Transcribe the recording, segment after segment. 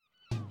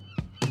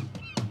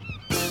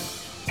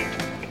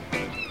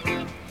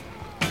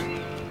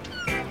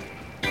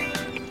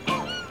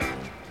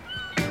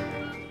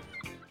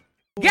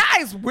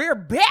Yes, we're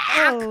back.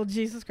 Oh,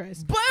 Jesus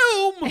Christ.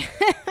 Boom.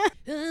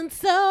 And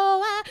so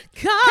I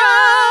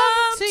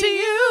come to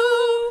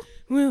you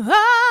with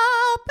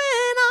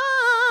open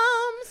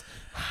arms,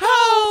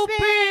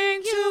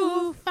 hoping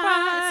to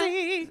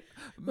find.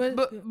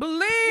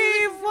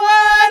 Believe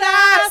what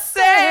I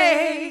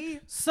say.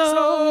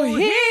 So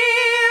here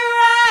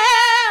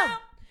I am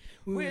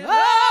with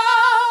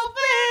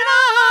open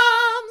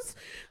arms,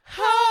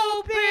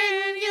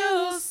 hoping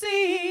you'll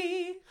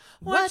see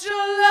what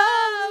your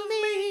love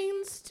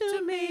means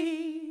to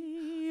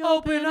me.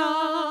 Open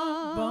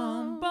arms.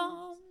 Bum,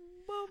 bum,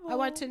 bum, I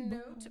want to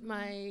note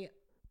my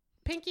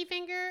pinky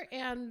finger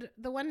and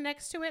the one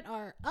next to it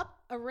are up,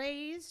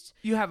 raised.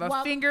 You have a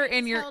while finger it's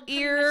in your held pretty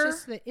much ear.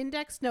 Just the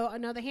index.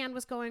 No, the hand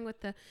was going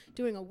with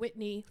doing a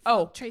Whitney.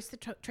 Oh. trace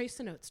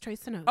the notes.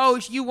 Oh,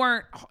 you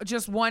weren't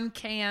just one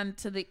can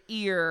to the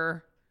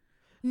ear.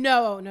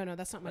 No,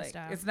 that's not my Like,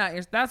 style. it's not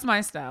yours. That's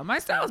my style. My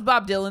style is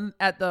Bob Dylan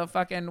at the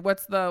fucking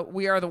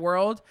We Are the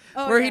World,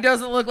 Oh, where yeah. he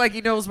doesn't look like he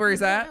knows where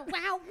he's at. Wow,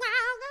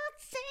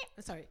 that's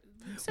it. Sorry.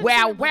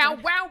 Wow.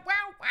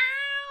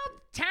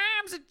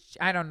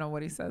 I don't know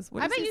what he says.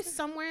 What I does bet he you say?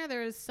 somewhere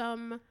there is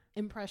some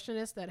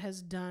impressionist that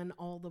has done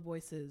all the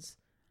voices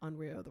on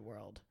We Are the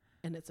World,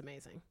 and it's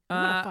amazing.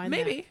 I'm gonna find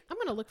maybe. that. I'm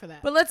gonna look for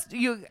that. But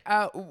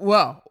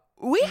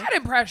we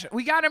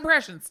got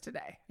impressions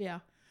today. Yeah,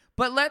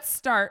 But let's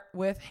start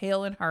with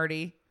Hale and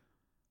Hardy.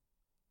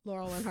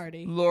 Laurel and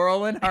Hardy.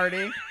 Laurel and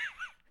Hardy.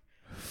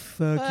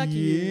 Fuck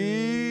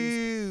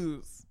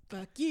you.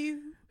 Fuck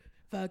you.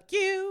 Fuck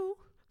you.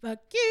 Fuck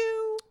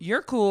you.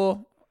 You're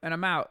cool, and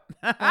I'm out.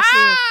 you.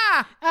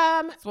 Ah!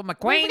 That's what we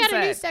McQueen got a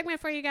new said. segment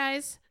for you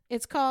guys.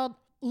 It's called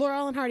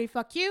Laurel and Hardy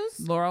Fuck Yous.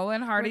 Laurel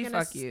and Hardy, We're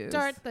gonna fuck you.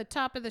 Start the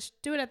top of the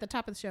do it at the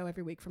top of the show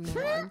every week from now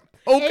on.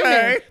 Okay.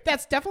 Amen.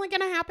 That's definitely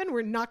gonna happen.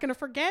 We're not gonna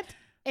forget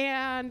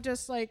and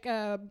just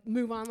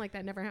move on like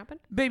that never happened.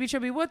 Baby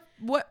Chubby, what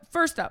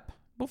first up,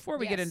 before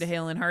we get Yes. into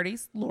Hale and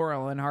Hardy's,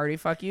 Laurel and Hardy,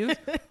 fuck you.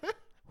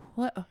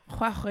 what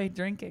are we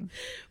drinking?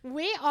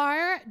 We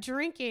are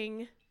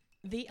drinking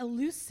the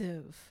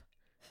elusive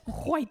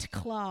White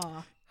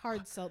Claw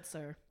hard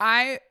seltzer.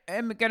 I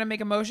am going to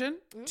make a motion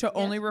to yes.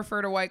 only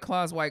refer to White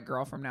Claw as White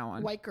Girl from now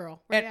on. White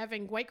Girl. We're And-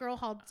 having White Girl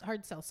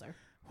hard seltzer.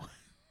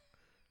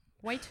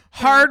 White.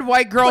 Hard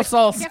White Girl White.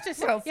 sauce. You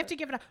have to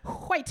give it a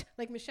white,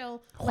 like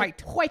Michelle.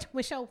 White. White.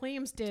 Michelle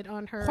Williams did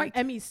on her White.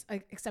 Emmys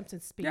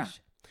acceptance speech. Yeah.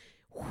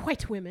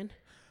 White women.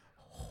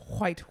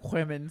 White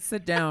women,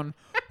 sit down.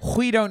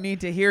 We don't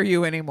need to hear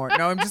you anymore.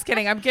 No, I'm just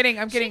kidding. I'm kidding.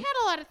 She had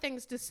a lot of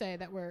things to say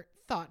that were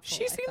thoughtful.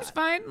 She I seems thought.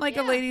 fine. Like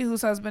a Yeah. lady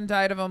whose husband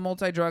died of a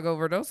multi-drug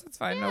overdose. It's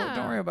fine. No, Yeah.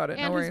 don't worry about it.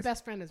 And No whose worries.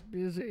 best friend is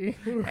busy.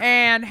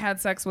 And had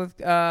sex with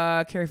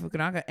Cary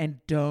Fukunaga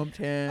and dumped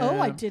him. Oh,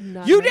 I did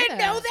not. You know didn't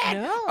know that?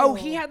 No. Oh,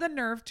 he had the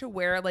nerve to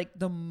wear like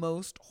the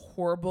most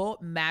horrible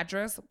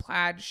Madras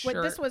plaid shirt.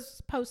 Wait, this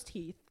was post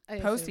Heath.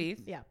 Post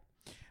Heath. Yeah.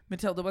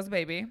 Matilda was a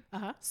baby.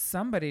 Uh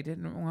Somebody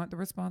didn't want the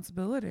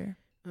responsibility.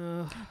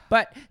 huh.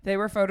 But they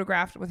were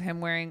photographed with him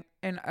wearing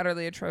an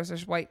utterly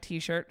atrocious white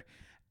t-shirt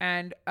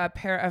and a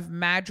pair of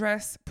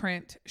Madras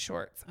print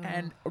shorts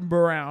and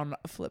brown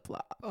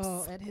flip-flops.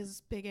 Oh, at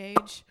his big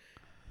age.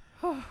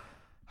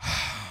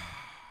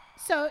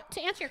 So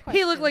to answer your question,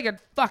 He looked like a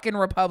fucking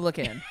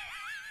Republican.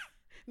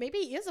 maybe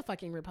he is a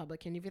fucking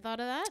Republican. Have you thought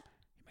of that?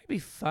 Might be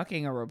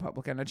fucking a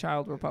Republican, a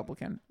child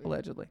Republican,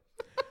 allegedly.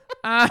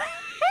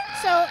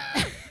 So,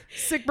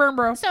 Sick burn,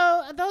 bro.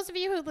 so those of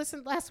you who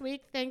listened last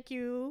week, thank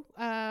you.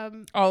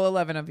 All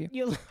 11 of you.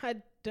 You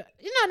had no,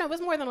 it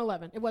was more than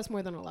 11. It was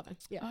more than 11.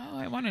 Yeah. Oh,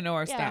 I want to know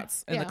our Yeah,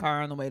 stats in yeah. the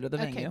car on the way to the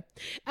Okay. venue.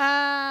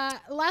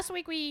 Last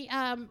week we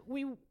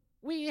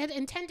had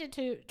intended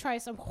to try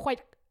some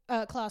White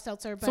Claw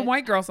seltzer, but Some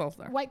white girl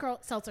seltzer. White Girl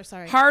seltzer.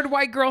 Sorry. Hard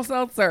white girl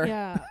seltzer.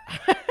 Yeah.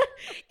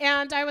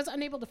 And I was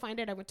unable to find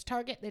it. I went to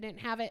Target. They didn't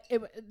have it.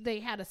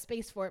 They had a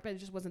space for it, but it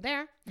just wasn't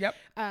there. Yep.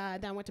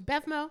 Then I went to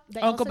Bevmo.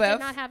 They Uncle also Bev.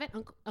 did not have it.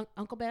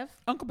 Uncle Bev.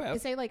 Uncle They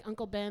Bev. say like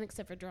Uncle Ben,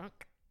 except for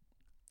drunk.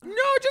 No,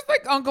 just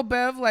like Uncle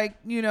Bev. Like,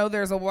 you know,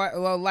 there's a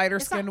lighter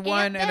It's not skinned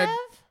one Aunt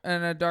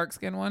and a dark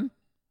skinned one.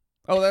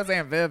 Oh, that's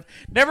Aunt Viv.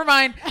 Never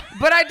mind.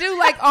 But I do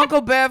like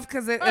Uncle Bev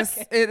because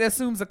Okay. it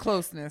assumes a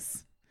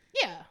closeness.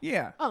 Yeah.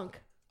 Yeah. Unc.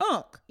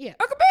 Yeah.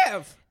 Uncle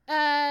Bev.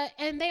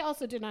 And they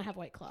also did not have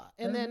White Claw.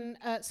 And then,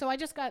 so I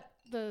just got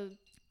the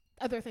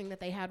other thing that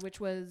they had, which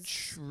was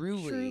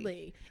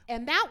Truly.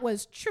 And that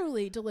was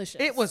truly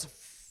delicious. It was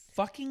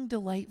fucking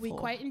delightful. We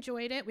quite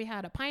enjoyed it. We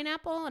had a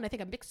pineapple and I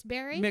think a mixed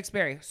berry. Mixed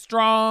berry.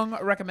 Strong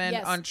recommend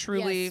Yes, on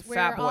Truly yes.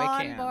 Fat Boy We're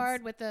on cans.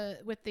 board with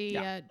the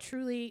Yeah.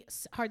 Truly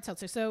hard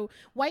seltzer. So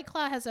White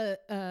Claw has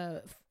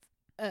a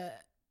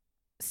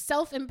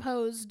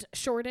self-imposed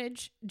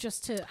shortage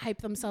just to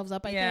hype themselves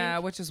up. I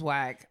think. Which is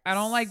whack. I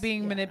don't like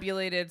being Yeah.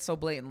 manipulated so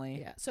blatantly.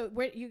 Yeah. So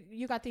where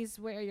you got these?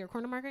 Where your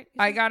corner market? you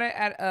I said? got it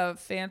at a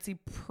fancy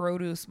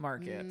produce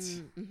market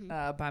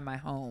Mm-hmm. by my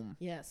home.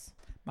 Yes.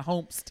 My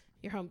homest.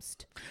 You're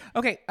host.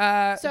 Okay.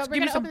 So we're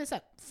gonna open this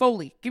up.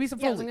 Foley. Give me some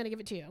Foley. Yes, I'm gonna give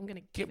it to you. I'm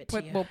gonna give it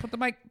to you. We'll put the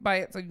mic by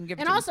it so you can give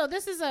it to me. And also,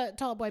 this is a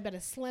tall boy, but a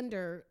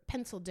slender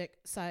pencil dick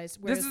size.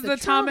 Whereas This is the the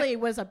Tom- Truly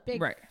was a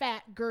big, Right.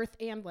 fat girth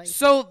and length.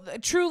 So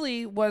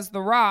Truly was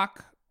the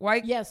Rock.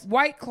 Yes.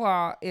 White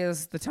Claw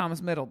is the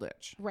Thomas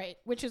Middleditch. Right,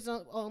 which is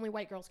only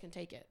white girls can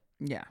take it.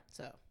 Yeah.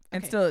 So.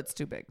 And okay. still, it's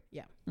too big.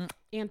 Yeah.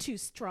 And too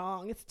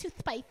strong. It's too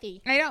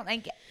spicy. I don't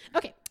like it.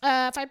 Okay.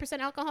 5%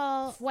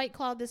 alcohol, White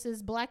Claw. This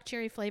is black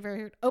cherry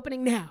flavored.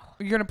 Opening now.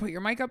 You're going to put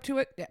your mic up to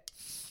it? Yeah.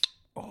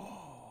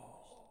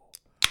 Oh.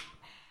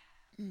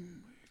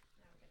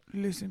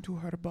 Listen to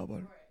her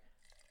bubble.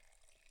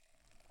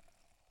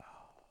 Oh.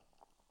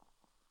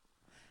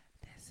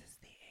 This is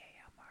the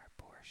AMR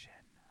portion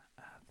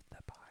of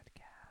the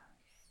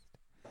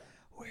podcast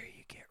where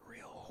you get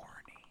real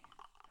horny.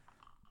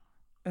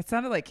 It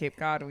sounded like Cape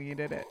Cod when you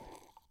did it.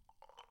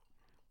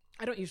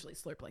 I don't usually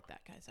slurp like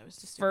that, guys. I was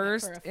just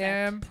First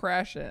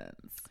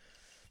impressions.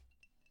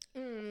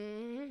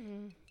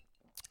 Mm-hmm.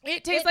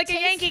 It tastes like a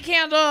Yankee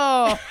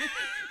candle.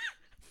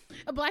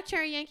 A black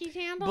cherry Yankee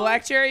candle?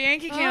 Black cherry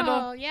Yankee candle.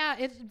 Oh, yeah.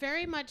 It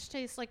very much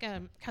tastes like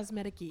a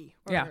cosmetic-y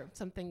or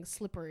something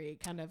slippery,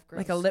 kind of gross.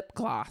 Like a lip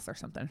gloss or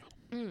something.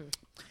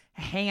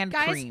 Hand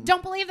Guys, cream.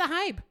 don't believe the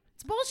hype.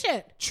 It's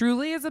bullshit.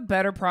 Truly is a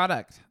better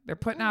product. They're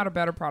putting out a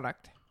better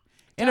product.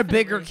 In a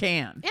bigger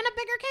can. In a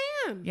bigger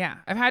can. Yeah.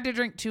 I've had to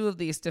drink 2 of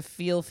these to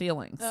feel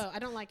feelings. Oh, I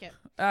don't like it.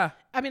 I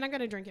mean, I'm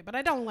going to drink it, but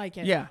I don't like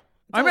it. Yeah.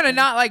 I'm going to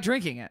not like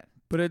drinking it.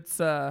 But it's,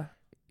 yeah.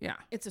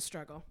 It's a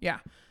struggle. Yeah.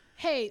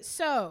 Hey,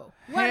 so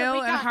what do we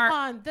got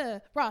on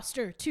the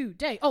roster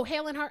today? Oh,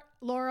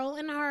 Laurel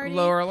and Hardy.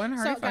 Laurel and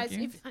Hardy. So, guys,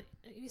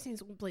 you've seen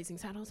Blazing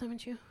Saddles,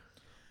 haven't you?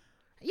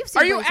 You've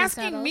seen Are you Blazing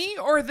asking Saddles. me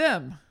or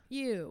them?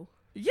 You.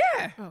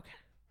 Yeah. Okay.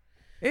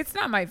 It's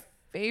not my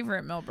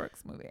favorite Mel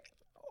Brooks movie.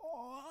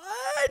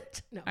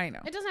 What? No. I know.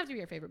 It doesn't have to be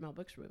your favorite Mel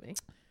Brooks movie.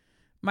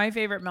 My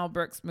favorite Mel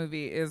Brooks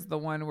movie is the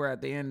one where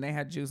at the end they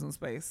had Jews in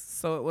space.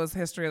 So it was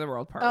History of the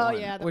World Part 1. Oh,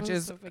 yeah. Which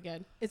is so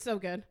good. It's so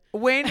good.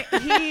 When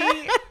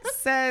he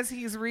says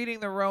he's reading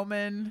the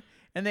Roman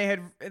and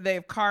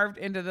they've carved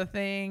into the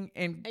thing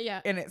and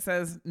it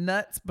says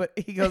nuts, but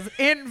he goes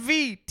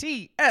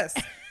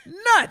NVTS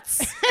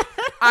nuts.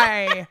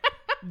 I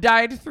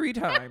died 3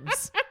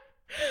 times.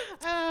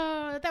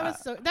 Oh,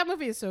 that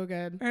movie is so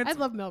good. I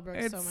love Mel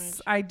Brooks so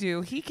much. I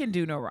do. He can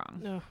do no wrong.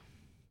 No.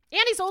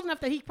 And he's old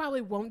enough that he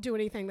probably won't do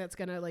anything that's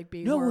gonna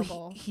be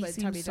horrible. He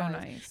seems so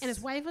nice. And his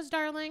wife was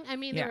darling. I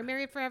mean, they were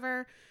married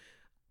forever.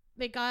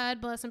 May God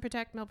bless and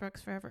protect Mel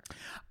Brooks forever.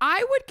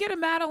 I would get a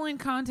Madeline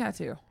Kahn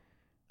tattoo.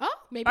 Oh,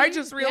 maybe. I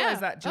just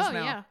realized that just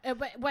now. Yeah.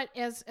 But what,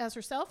 as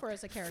herself or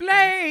as a character?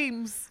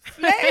 Flames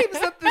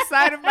up the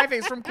side of my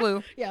face from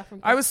Clue. Yeah, from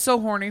Clue. I was so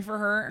horny for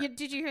her.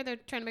 Did you hear they're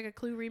trying to make a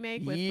Clue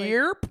remake with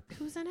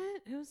who's in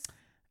it? Who's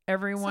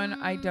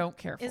everyone I don't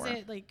care for? Is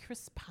it like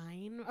Chris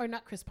Pine or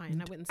not Chris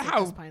Pine? I wouldn't say How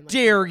Chris Pine. Like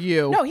dare that.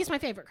 you? No, he's my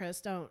favorite.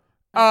 Chris, don't.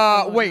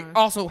 Wait.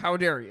 Also, how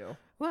dare you?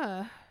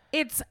 What?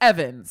 It's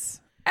Evans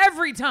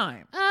every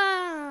time.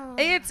 Oh,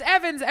 it's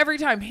Evans every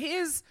time.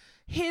 His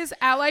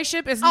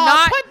allyship is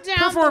not put down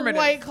performative. The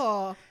White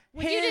Claw.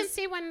 You didn't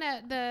see when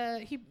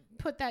he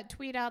put that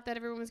tweet out that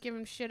everyone was giving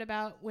him shit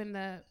about when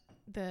that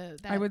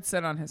I would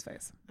sit on his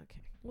face.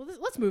 Okay, well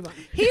let's move on.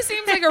 He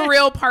seems like a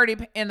real party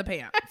in the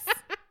pants.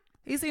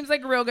 He seems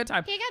like a real good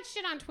time. He got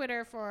shit on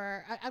Twitter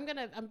for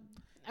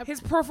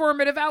his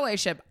performative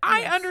allyship.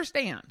 I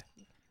understand.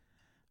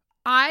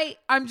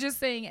 I'm just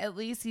saying at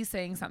least he's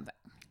saying something.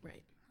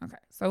 Right. Okay.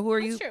 So who are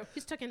you? That's true.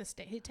 He's taking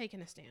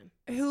a stand.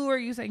 Who are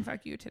you saying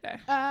fuck you today?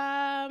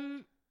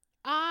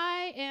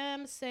 I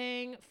am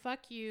saying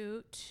fuck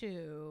you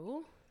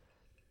to.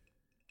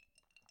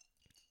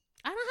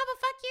 I don't have a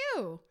fuck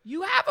you.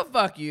 You have a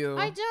fuck you.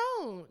 I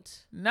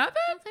don't. Nothing?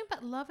 Nothing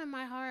but love in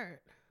my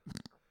heart.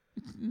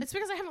 It's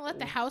because I haven't left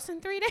the house in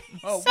 3 days.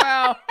 Oh,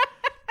 well.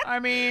 I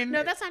mean.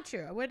 No, that's not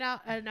true. I went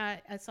out and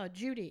I saw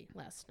Judy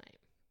last night.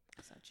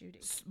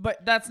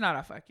 But that's not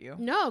a fuck you.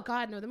 No,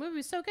 God, no. The movie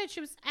was so good.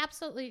 She was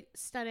absolutely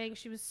stunning.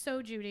 She was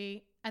so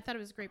Judy. I thought it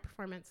was a great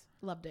performance.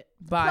 Loved it.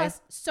 Bye.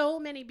 Plus, so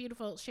many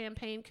beautiful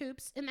champagne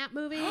coupes in that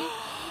movie.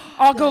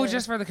 I'll go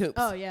just for the coupes.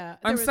 Oh, yeah.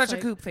 I'm such a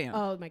coupe fan.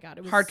 Oh, my God.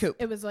 It was hard coupe.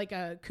 It was like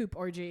a coupe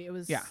orgy. It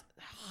was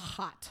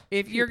hot.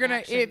 If you're going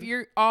to, if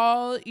you're,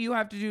 all you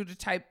have to do to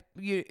type,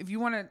 if you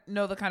want to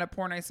know the kind of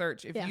porn I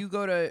search, if you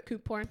go to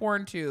coupe porn.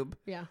 PornTube.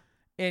 Yeah.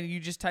 And you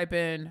just type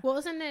in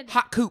isn't it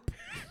hot coupe.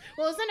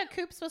 Well, isn't a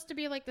coupe supposed to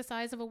be like the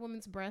size of a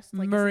woman's breast?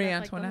 Like, Marie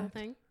Antoinette. Like the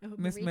whole thing?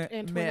 Miss Marie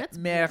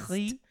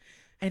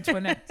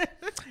Antoinette.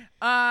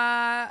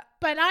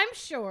 But I'm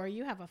sure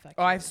you have a fuck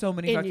you. I have so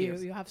many fuck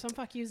yous. You have some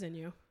fuck yous in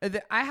you.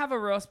 I have a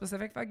real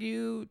specific fuck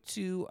you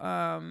to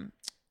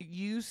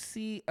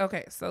UC.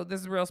 Okay, so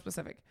this is real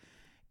specific.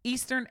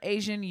 Eastern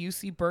Asian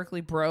UC Berkeley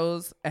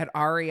bros at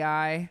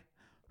REI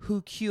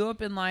who queue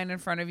up in line in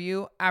front of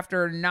you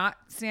after not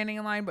standing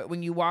in line, but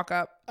when you walk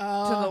up to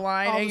the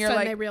line and you're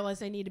like, they realize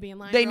they need to be in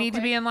line. They need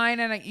to be in line,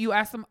 and you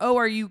ask them, "Oh,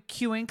 are you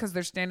queuing?" Because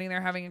they're standing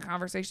there having a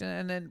conversation,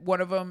 and then one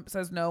of them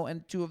says no,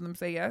 and two of them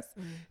say yes,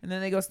 and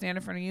then they go stand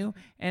in front of you,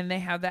 and they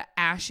have the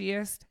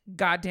ashiest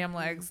goddamn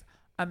legs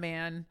a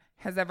man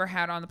has ever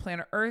had on the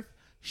planet Earth,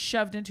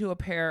 shoved into a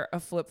pair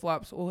of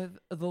flip-flops with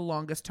the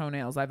longest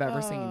toenails I've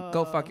ever seen.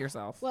 Go fuck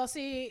yourself. Well,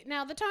 see,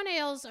 now the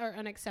toenails are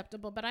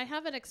unacceptable, but I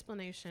have an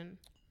explanation,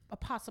 a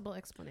possible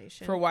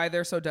explanation. For why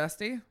they're so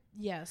dusty?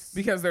 Yes.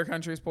 Because their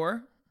country's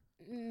poor?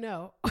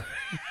 No.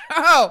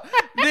 Oh,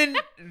 then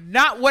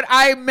not what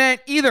I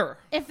meant either.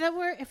 If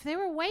they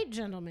were white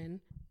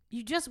gentlemen,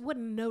 you just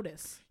wouldn't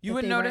notice. You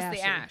wouldn't notice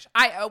the ash.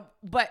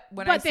 But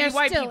when I see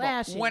white people,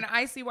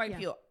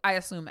 I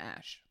assume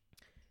ash.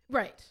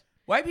 Right.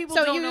 White people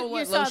don't know what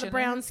you saw the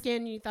brown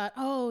skin. You thought,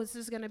 oh, this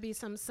is going to be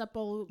some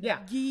supple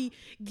ghee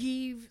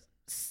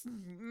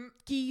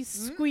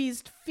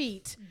squeezed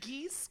feet.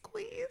 Ghee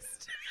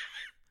squeezed?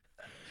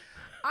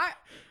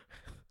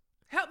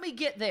 Help me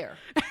get there.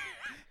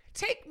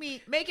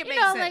 Make it make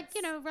sense. Like,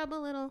 rub a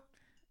little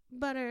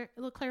butter, a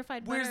little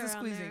clarified butter. Where's the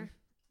squeezing?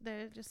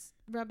 There, just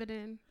rub it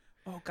in.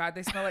 Oh, God,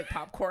 they smell like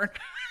popcorn.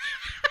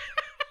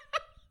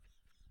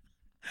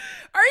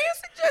 Are you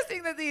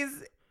suggesting that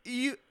these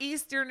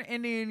Eastern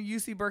Indian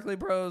UC Berkeley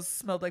bros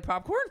smelled like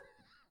popcorn?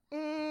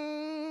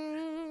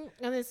 And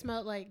they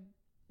smelled like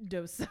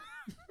dosa.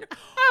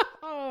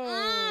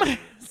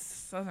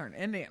 Southern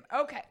Indian.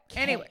 Okay.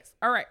 Anyways.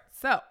 All right.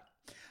 So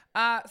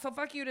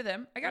fuck you to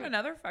them. I got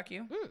another fuck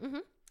you. Mm-hmm.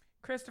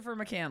 Christopher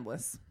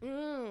McCandless.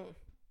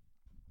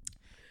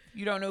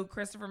 You don't know who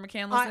Christopher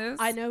McCandless is?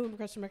 I know who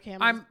Christopher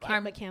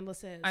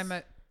McCandless is. I'm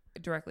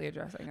directly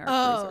addressing our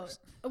producers.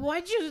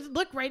 Why'd you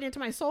look right into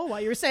my soul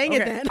while you were saying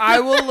it then? I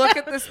will look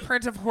at this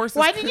print of horses.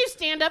 Why did you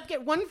stand up,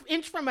 get 1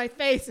 inch from my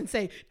face and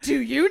say, do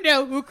you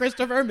know who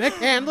Christopher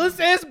McCandless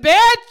is,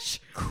 bitch?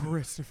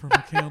 Christopher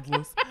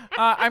McCandless.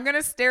 I'm going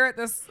to stare at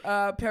this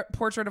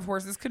portrait of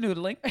horses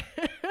canoodling.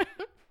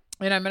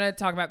 And I'm going to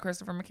talk about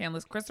Christopher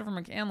McCandless. Christopher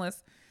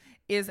McCandless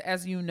is,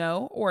 as you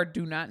know or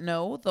do not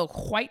know, the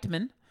white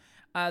man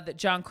that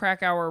John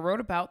Krakauer wrote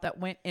about that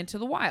went into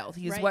the wild.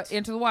 He's what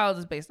Into the Wild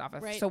is based off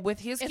of. Right. So with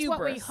his hubris. It's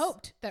what we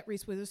hoped that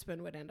Reese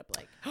Witherspoon would end up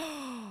like.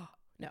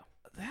 No.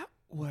 That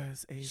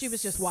was She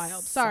was just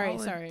wild.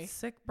 Sorry.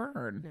 Sick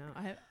burn. No,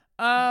 I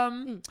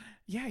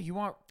yeah,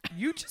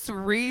 you just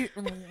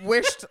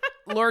wished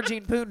Lord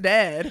Gene Poon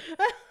dead.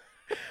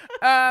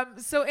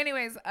 So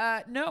anyways,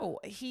 no,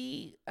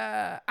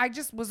 I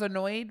just was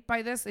annoyed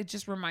by this. It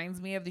just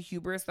reminds me of the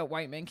hubris that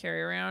white men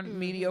carry around,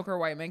 mediocre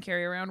white men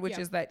carry around, which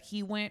is that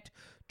he went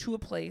to a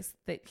place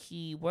that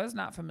he was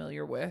not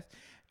familiar with,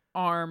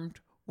 armed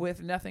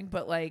with nothing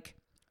but like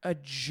a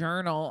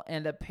journal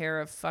and a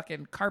pair of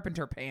fucking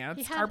carpenter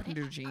pants,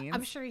 carpenter jeans.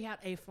 I'm sure he had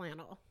a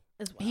flannel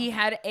as well. He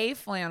had a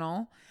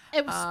flannel.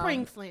 It was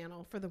spring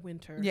flannel for the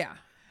winter. Yeah.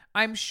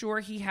 I'm sure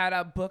he had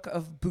a book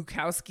of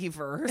Bukowski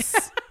verse.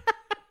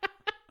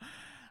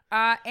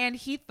 And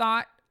he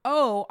thought,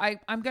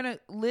 I'm going to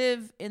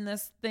live in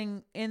this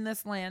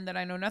land that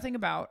I know nothing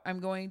about. I'm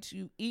going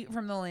to eat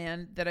from the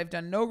land that I've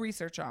done no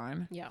research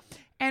on. Yeah.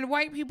 And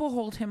white people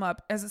hold him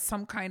up as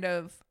some kind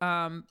of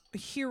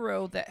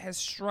hero that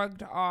has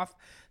shrugged off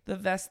the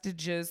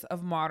vestiges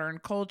of modern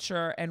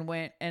culture and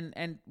went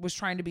and was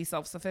trying to be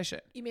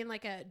self-sufficient. You mean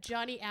like a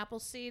Johnny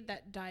Appleseed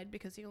that died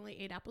because he only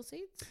ate apple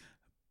seeds?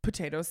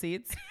 Potato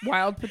seeds.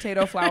 Wild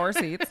potato flower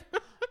seeds.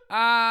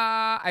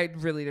 I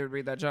really did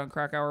read that John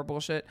Krakauer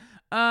bullshit.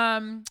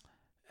 I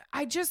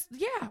just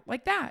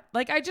like that.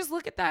 Like I just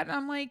look at that and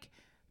I'm like,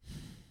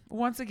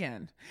 once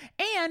again.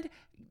 And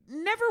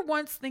never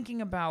once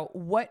thinking about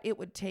what it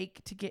would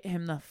take to get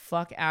him the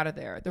fuck out of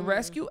there. The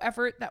rescue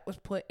effort that was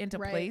put into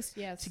place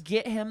to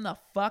get him the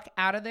fuck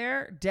out of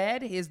there,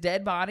 his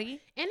dead body.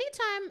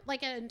 Anytime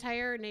like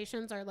entire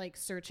nations are like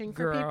searching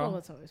for people,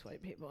 it's always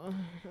white people.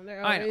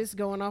 They're always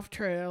going off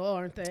trail,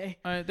 aren't they?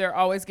 They're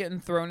always getting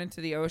thrown into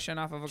the ocean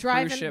off of a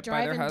cruise ship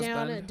by their husband.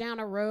 Driving down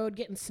a road,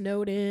 getting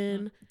snowed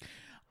in.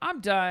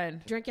 I'm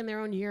done. Drinking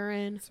their own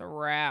urine. It's a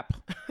wrap.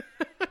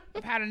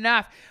 I've had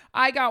enough.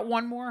 I got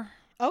one more.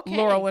 Okay.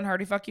 Laurel and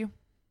Hardy, fuck you.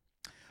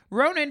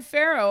 Ronan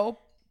Farrow,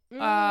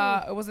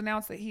 it was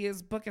announced that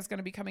his book is going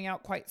to be coming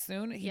out quite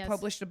soon. He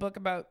published a book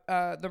about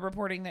the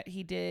reporting that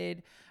he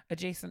did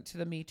adjacent to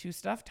the Me Too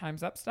stuff,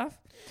 Time's Up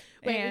stuff.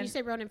 Wait, when you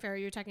say Ronan Farrow,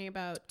 you're talking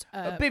about...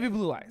 Baby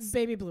Blue Eyes.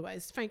 Baby Blue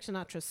Eyes, Frank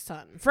Sinatra's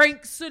son.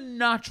 Frank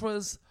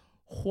Sinatra's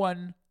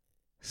one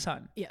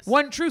son. Yes.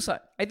 One true son.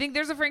 I think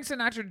there's a Frank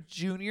Sinatra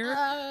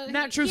Jr.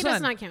 Not true son. He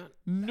does not count.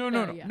 No.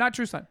 Not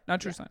true son.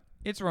 Not true son.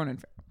 It's Ronan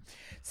Farrow.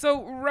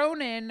 So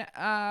Ronan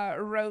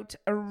wrote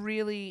a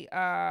really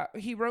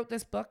he wrote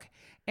this book,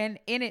 and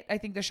in it I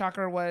think the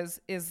shocker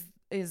is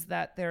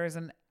that there is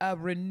a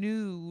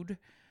renewed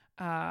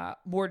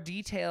more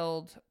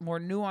detailed,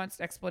 more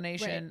nuanced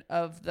explanation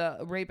of the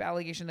rape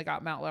allegation that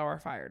got Matt Lauer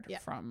fired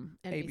from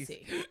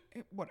NBC.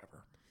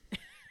 Whatever.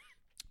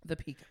 The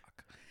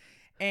Peacock.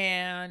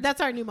 And that's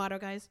our new motto,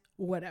 guys.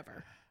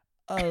 Whatever.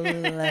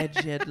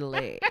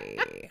 Allegedly.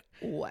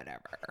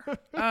 Whatever.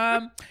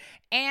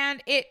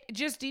 And it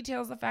just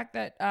details the fact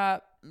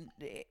that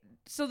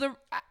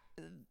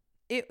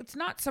it's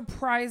not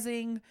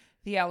surprising,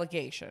 the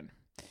allegation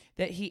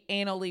that he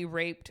anally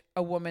raped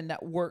a woman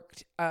that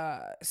worked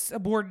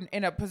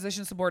in a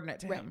position subordinate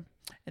to him,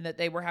 and that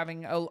they were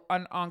having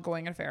an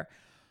ongoing affair.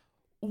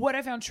 What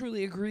I found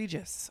truly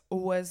egregious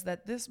was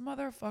that this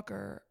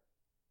motherfucker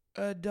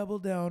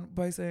doubled down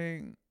by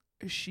saying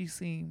she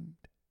seemed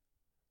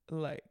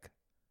like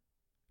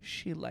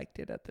she liked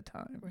it at the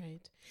time.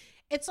 Right.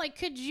 It's like,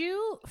 could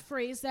you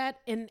phrase that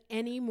in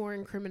any more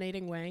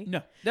incriminating way?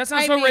 No, that's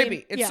not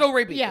rapey. It's so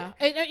rapey. Yeah,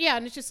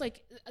 and it's just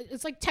like,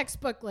 it's like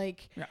textbook,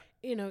 like,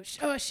 you know, it's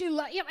just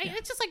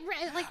like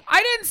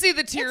I didn't see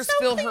the tears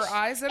fill her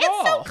eyes at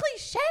all. It's so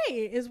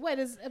cliche, is what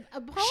is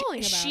appalling about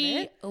it.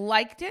 She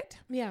liked it.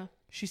 Yeah.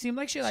 She seemed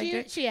like she liked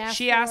it. She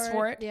asked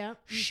for it. Yeah.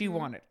 She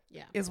wanted it.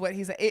 Yeah. Is what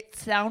he said. It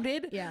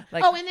sounded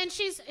like... Oh, and then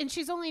she's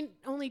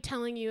only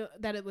telling you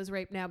that it was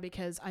rape now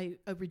because I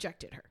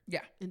rejected her.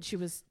 Yeah. And she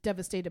was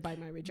devastated by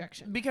my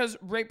rejection. Because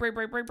rape.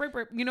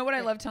 You know what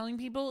I love telling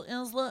people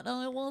is that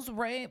I was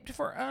raped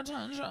for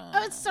attention.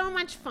 Oh, it's so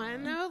much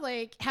fun though.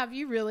 Like, have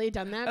you really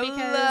done that? Because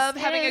I love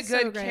having a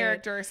good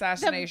character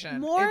assassination. The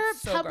more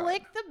so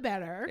public, the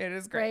better. It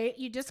is great. Right?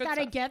 You just got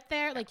to get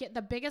there, like get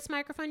the biggest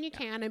microphone you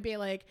can and be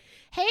like,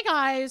 hey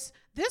guys,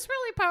 this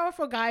really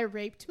powerful guy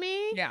raped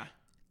me. Yeah.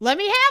 Let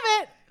me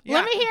have it. Yeah.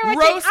 Let me hear it.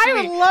 Roast me. I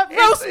would love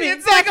roast me.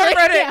 It's like on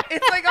Reddit. Yeah.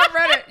 It's like on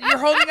Reddit. You're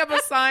holding up a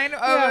sign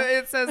of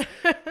it says,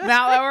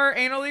 Matt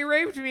anally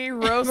raped me.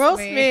 Roast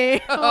me.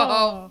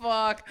 Oh,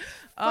 fuck.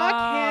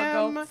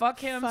 Fuck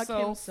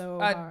him so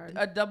hard.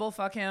 A double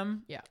fuck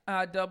him. Yeah.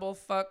 Double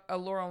fuck a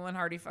Laurel and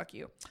Hardy fuck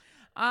you.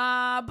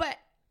 But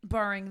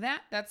barring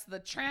that, that's the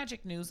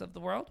tragic news of the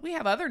world. We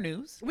have other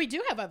news. We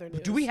do have other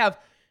news. Do we have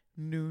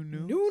new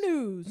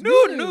news?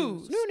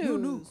 New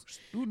news.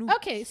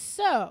 Okay,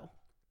 so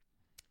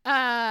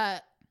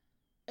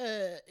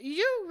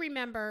you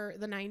remember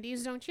the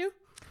 90s, don't you?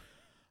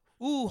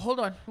 Ooh, hold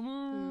on.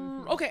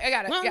 Okay, I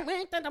got it.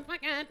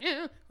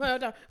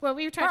 Yeah. Well,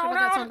 we tried to talk about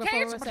that song before.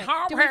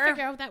 Did we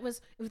figure out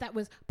if that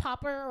was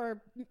Popper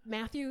or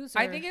Matthews? Or?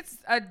 I think it's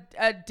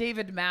a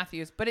David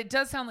Matthews, but it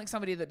does sound like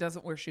somebody that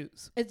doesn't wear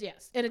shoes.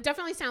 Yes, and it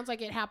definitely sounds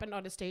like it happened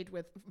on a stage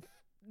with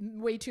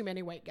way too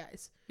many white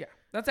guys. Yeah,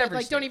 that's every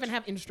like stage. Don't even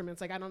have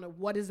instruments. Like, I don't know,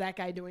 what is that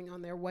guy doing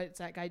on there? What's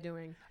that guy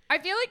doing? I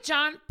feel like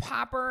John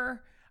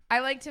Popper,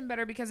 I liked him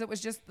better because it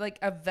was just like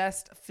a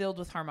vest filled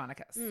with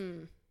harmonicas.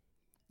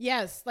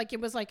 Yes, like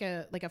it was like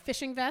a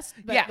fishing vest,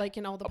 but like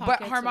in all the pockets.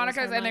 But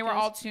harmonicas, and they were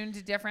all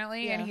tuned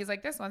differently. Yeah. And he's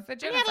like, this one's the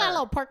Jennifer. He had a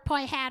little pork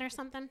pie hat or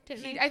something,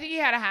 didn't he? I think he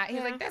had a hat.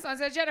 He's like, this one's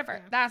a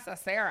Jennifer. Yeah. That's a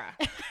Sarah.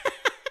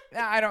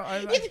 I don't know.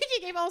 You think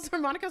he gave all his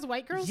harmonicas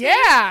white girls? Yeah.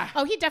 Names?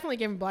 Oh, he definitely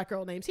gave them black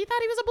girl names. He thought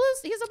he's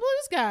a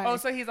blues guy. Oh,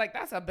 so he's like,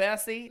 that's a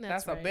Bessie.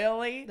 That's right. A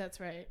Billy. That's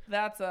right.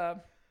 That's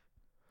a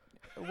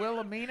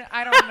Wilhelmina.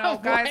 I don't know,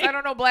 guys. I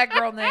don't know black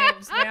girl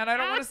names, man. I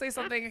don't want to say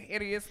something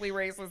hideously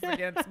racist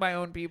against my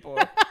own people.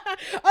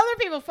 Other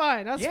people,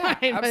 fine. That's fine.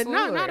 Absolutely.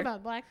 But not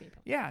about black people.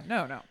 Yeah,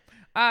 no.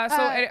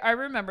 I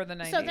remember the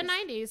 90s. So the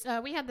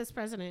 90s, we had this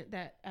president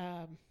that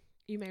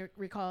you may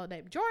recall the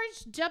name,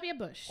 George W.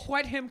 Bush.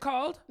 What him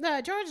called?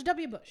 George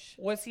W. Bush.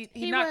 Was he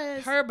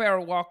not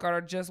Herbert Walker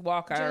or just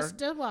Walker?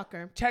 Just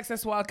Walker.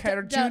 Texas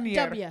Walker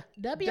Jr.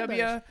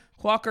 W.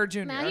 Walker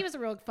Jr. Nah, he was a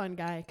real fun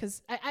guy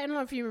because I don't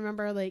know if you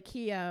remember, like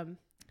he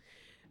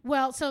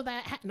so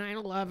that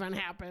 9/11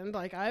 happened.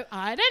 Like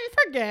I didn't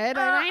forget, and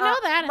I know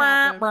that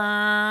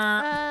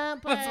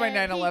happened. That's my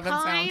 9/11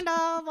 sound. Kind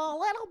of a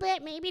little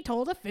bit maybe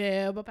told a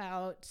fib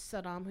about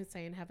Saddam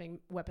Hussein having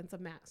weapons of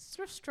mass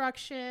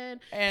destruction,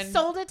 and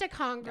sold it to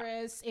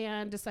Congress,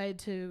 and decided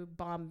to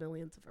bomb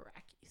millions of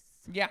Iraqis.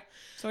 Yeah,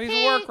 so he's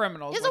a war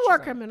criminal. He's a war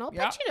criminal,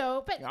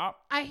 but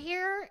I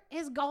hear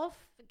his golf.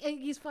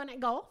 He's fun at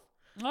golf.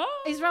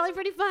 Oh. He's really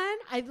pretty fun.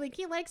 I think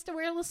he likes to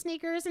wear little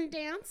sneakers and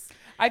dance.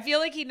 I feel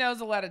like he knows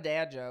a lot of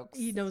dad jokes.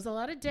 He knows a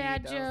lot of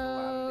dad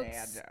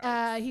jokes.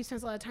 He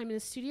spends a lot of time in the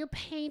studio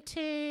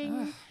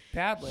painting.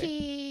 Badly.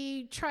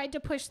 He tried to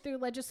push through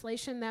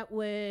legislation that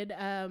would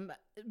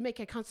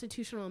make a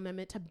constitutional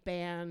amendment to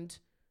ban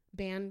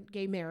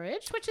gay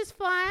marriage, which is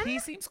fun. He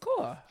seems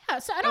cool. Yeah,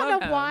 so I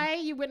don't know why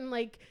you wouldn't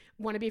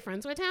want to be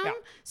friends with him. Yeah.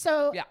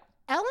 So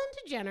Ellen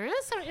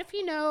DeGeneres, if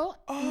you know,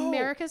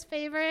 America's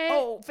favorite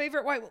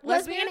white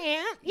lesbian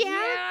aunt.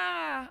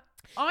 Yeah.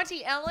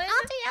 Auntie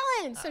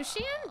Ellen. So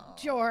she and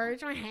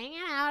George were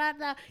hanging out at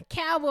the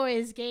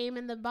Cowboys game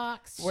in the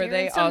box, were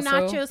sharing some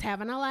nachos,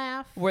 having a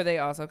laugh. Were they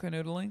also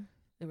canoodling?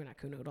 They were not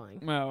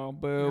canoodling. Oh,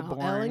 boo,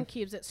 boring. Ellen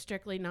keeps it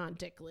strictly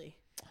non-dickly.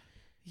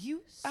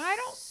 You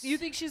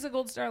think she's a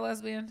gold star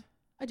lesbian?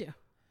 I do.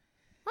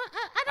 Well,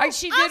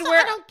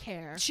 I don't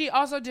care. She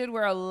also did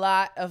wear a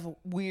lot of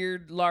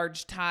weird,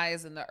 large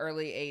ties in the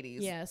early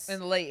 80s. Yes. In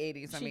the late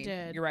 80s. She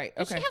did. You're right.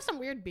 Did she have some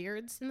weird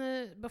beards in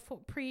the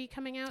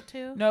pre-coming out,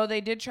 too? No,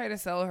 they did try to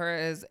sell her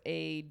as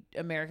a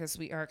America's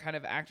Sweetheart kind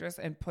of actress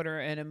and put her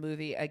in a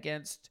movie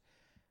against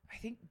I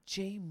think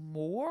Jay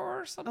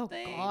Moore or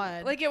something. Oh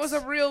God! Like it was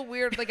a real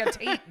weird, like a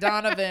Tate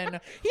Donovan.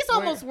 He's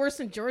almost worse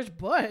than George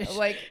Bush.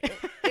 Like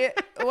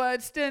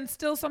it's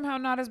still somehow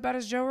not as bad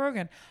as Joe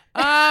Rogan.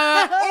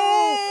 Podcast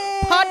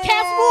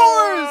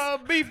wars.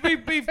 Beef.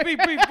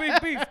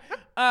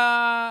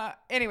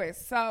 Anyways,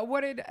 so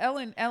what did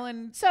Ellen?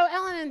 So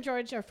Ellen and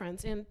George are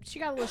friends, and she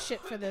got a little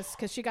shit for this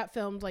because she got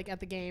filmed like at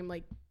the game,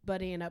 like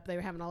buddying up. They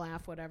were having a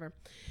laugh, whatever.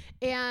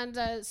 And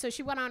so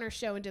she went on her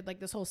show and did like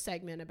this whole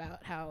segment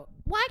about how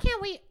why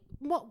can't we?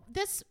 Well,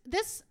 this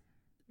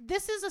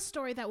is a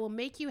story that will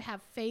make you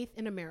have faith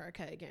in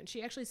America again.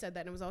 She actually said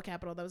that, and it was all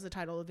capital. That was the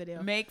title of the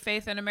video. Make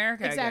faith in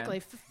America exactly.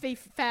 Again.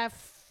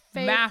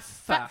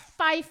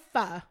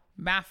 FIFA.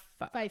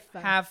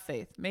 MAFA. Have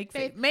faith. Make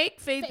faith. Make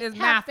faith is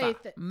have MAFA.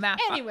 Faith. MAFA.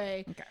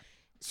 Anyway. Okay.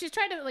 She's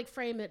trying to like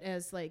frame it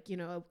as like, you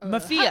know,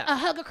 Mafia. A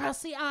hug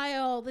across the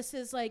aisle. This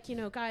is like, you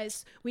know,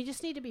 guys, we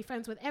just need to be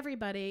friends with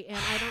everybody. And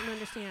I don't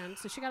understand.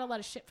 So she got a lot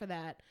of shit for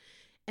that.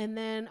 And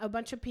then a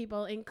bunch of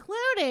people,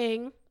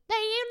 including,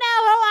 that you know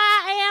who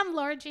I am,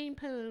 Laura Jean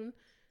Poon.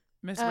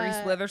 Miss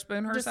Reese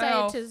Witherspoon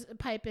herself. Decided to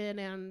pipe in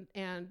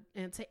and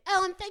say,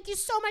 Ellen, thank you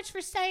so much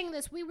for saying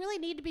this. We really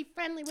need to be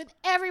friendly with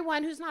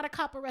everyone who's not a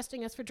cop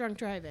arresting us for drunk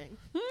driving.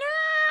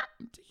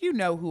 You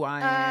know who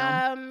I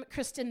am.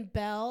 Kristen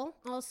Bell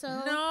also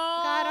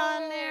got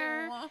on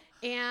there.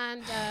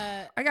 And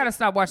I gotta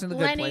stop watching The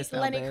Good Place now,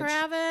 Lenny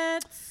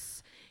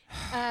bitch.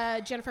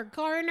 Kravitz, Jennifer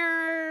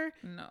Garner.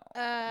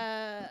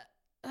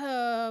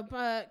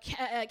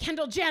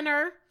 Kendall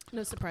Jenner.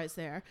 No surprise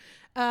there.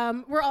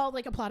 We're all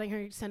like applauding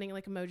her, sending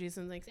like emojis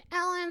and like,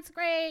 Ellen's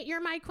great,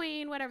 you're my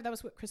queen, whatever. That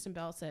was what Kristen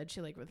Bell said.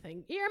 She like would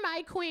think, you're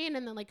my queen,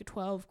 and then like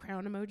 12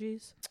 crown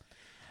emojis.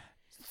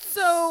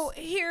 So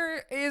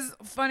here is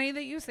funny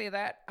that you say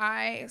that.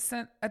 I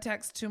sent a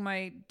text to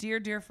my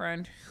dear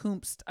friend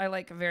Hoomst I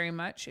like very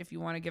much. If you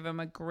want to give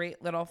him a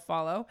great little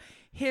follow,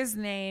 his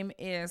name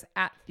is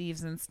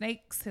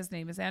 @ThievesAndSnakes. His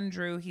name is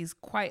Andrew. He's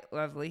quite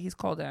lovely. He's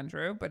called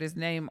Andrew, but his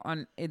name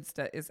on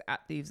Insta is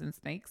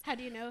 @ThievesAndSnakes. How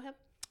do you know him?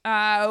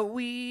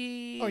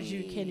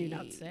 Can you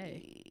not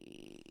say?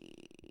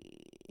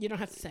 You don't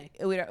have to say.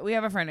 We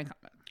have a friend in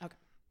common. Okay.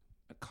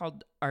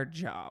 Called our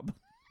job.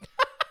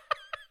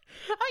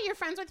 Oh, you're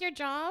friends with your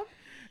job?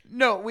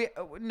 No.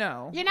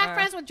 You're not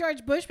friends with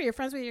George Bush, but you're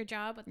friends with your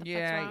job. What the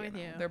fuck's wrong with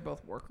you? They're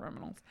both war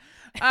criminals.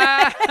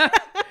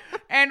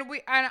 And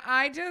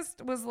I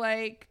just was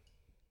like,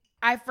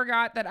 I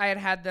forgot that I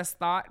had this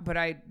thought, but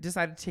I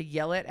decided to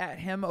yell it at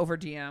him over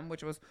DM,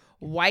 which was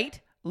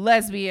white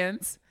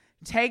lesbians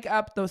take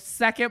up the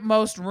second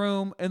most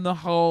room in the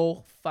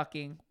whole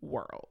fucking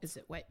world. Is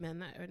it white men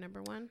that are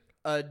number one?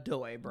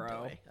 Adoy,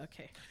 bro.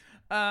 Okay.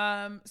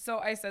 So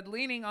I said,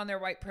 leaning on their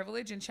white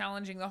privilege and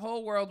challenging the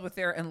whole world with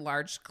their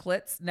enlarged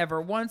clits, never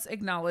once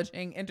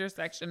acknowledging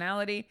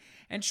intersectionality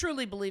and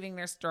truly believing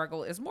their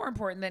struggle is more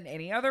important than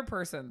any other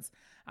person's.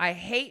 I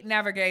hate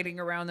navigating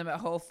around them at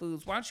Whole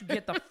Foods. Why don't you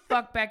get the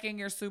fuck back in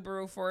your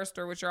Subaru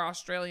Forester with your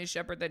Australian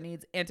Shepherd that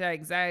needs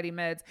anti-anxiety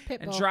meds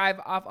and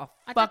drive off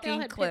a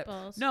fucking cliff?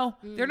 No,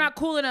 they're not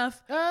cool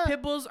enough.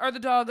 Pit bulls are the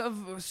dog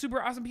of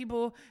super awesome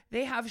people.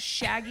 They have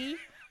shaggy,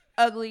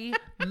 ugly,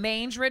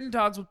 mange-ridden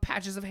dogs with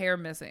patches of hair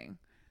missing.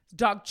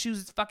 Dog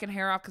chews its fucking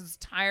hair off because it's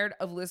tired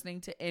of listening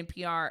to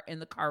NPR in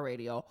the car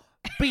radio.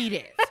 Beat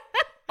it.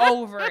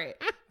 Over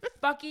it.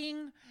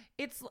 Fucking,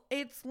 it's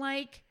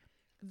like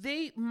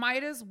they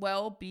might as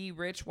well be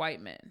rich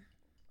white men.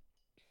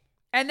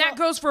 And that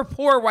goes for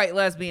poor white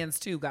lesbians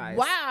too, guys.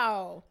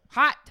 Wow.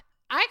 Hot.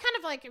 I kind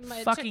of like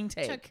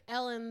took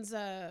Ellen's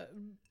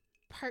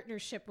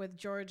partnership with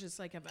George as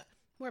like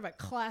more of a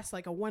class,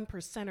 like a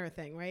 1%er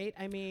thing, right?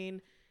 I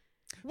mean,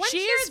 once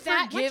your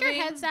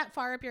head's that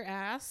far up your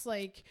ass,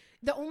 like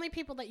the only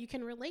people that you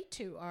can relate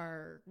to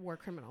are war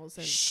criminals.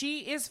 And she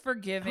is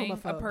forgiving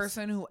homophobes. A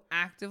person who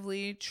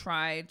actively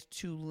tried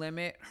to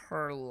limit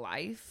her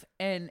life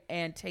and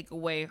take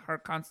away her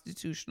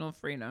constitutional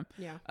freedom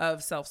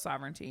of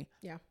self-sovereignty.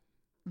 Yeah.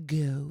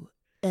 Go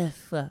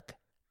fuck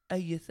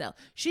yourself.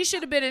 She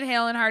should have been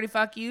inhaling hearty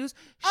fuck yous.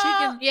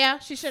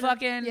 She should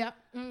fucking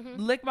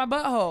lick my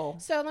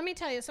butthole. So let me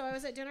tell you. So I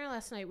was at dinner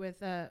last night with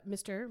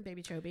Mr.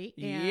 Baby Chobi.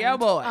 And yeah,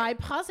 boy. I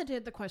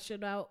posited the question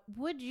about,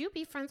 would you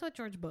be friends with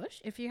George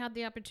Bush if you had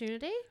the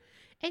opportunity?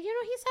 And you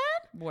know he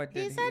said? What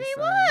did he said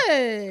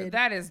say? He would.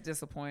 That is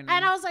disappointing.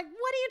 And I was like,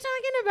 what are you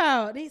talking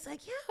about? And he's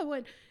like, yeah,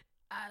 when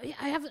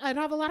I don't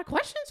have a lot of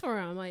questions for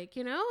him, like,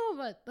 you know,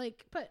 but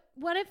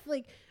what if,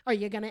 like, are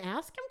you gonna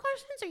ask him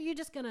questions, or are you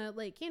just gonna,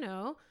 like, you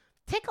know,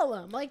 tickle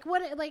him? Like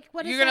what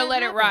you're gonna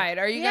let it ride?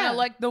 Are you gonna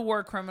like the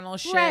war criminal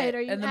shit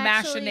and the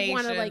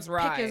machinations wanna, like,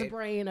 ride? Pick his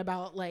brain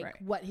about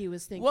what he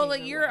was thinking. Well,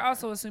 like, you're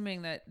also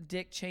assuming that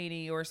Dick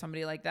Cheney or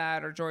somebody like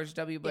that or George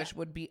W. Bush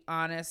would be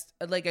honest,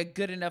 like a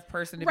good enough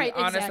person to be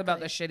honest about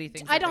the shitty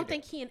things. I don't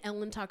think he and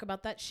Ellen talk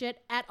about that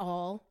shit at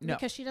all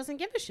because she doesn't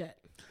give a shit.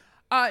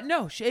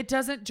 No, it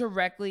doesn't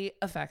directly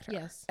affect her.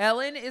 Yes.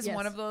 Ellen is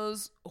one of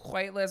those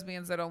white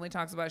lesbians that only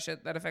talks about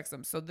shit that affects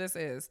them. So this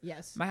is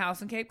yes. My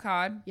House in Cape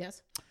Cod.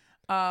 Yes.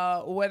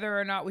 Whether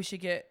or not we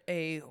should get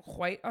a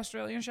white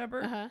Australian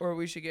Shepherd or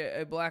we should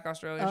get a black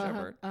Australian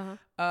Shepherd.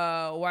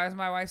 Why is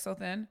my wife so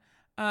thin?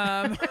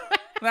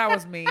 That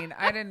was mean.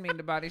 I didn't mean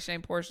to body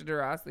shame Portia de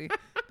Rossi.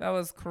 That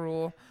was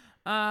cruel.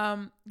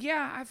 Yeah,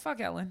 I fuck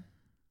Ellen.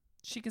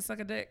 She can suck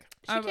a dick.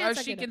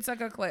 She can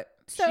suck a clit.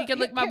 So she can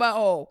lick my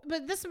butthole.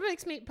 But this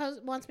leads me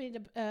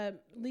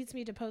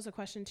to pose a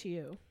question to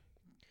you.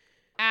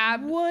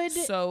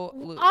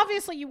 Absolutely.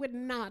 Obviously, you would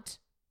not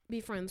be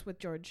friends with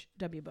George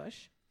W.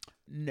 Bush.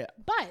 No.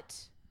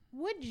 But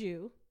would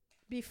you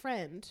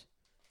befriend,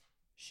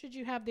 should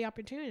you have the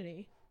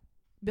opportunity,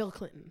 Bill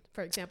Clinton,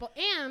 for example?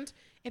 And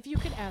if you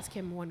could ask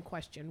him one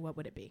question, what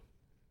would it be?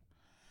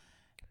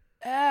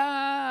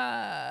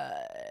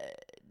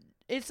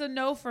 It's a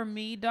no for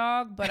me,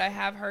 dog, but I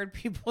have heard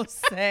people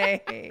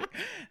say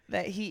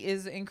that he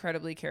is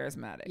incredibly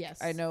charismatic. Yes.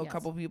 I know a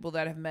couple people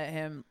that have met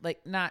him,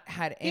 like not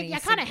had any. You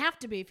kind of have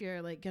to be if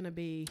you're like going to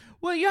be.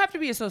 Well, you have to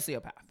be a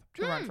sociopath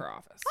to run for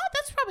office. Oh,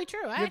 that's probably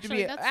true.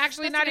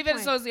 Actually, not even a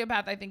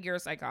sociopath. I think you're a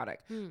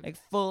psychotic. Like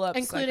full up.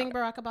 Including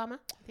Barack Obama?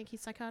 I think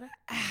he's psychotic.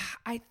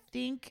 I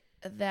think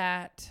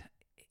that.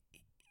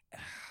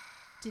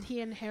 Did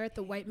he inherit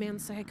the white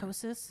man's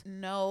psychosis?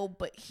 No,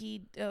 but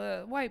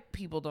white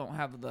people don't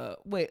have the...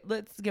 Wait,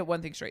 let's get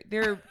one thing straight.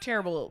 They're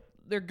terrible.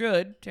 They're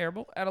good,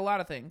 terrible at a lot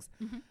of things,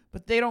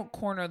 but they don't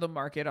corner the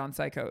market on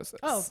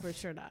psychosis. Oh, for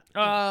sure not.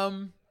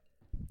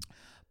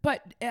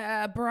 But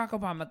Barack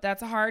Obama,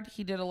 that's hard.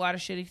 He did a lot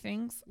of shitty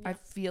things. Yeah. I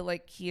feel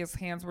like his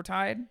hands were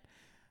tied.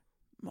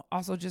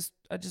 Also,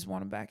 I just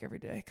want him back every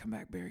day. Come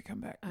back, Barry. Come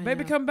back.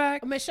 Baby, come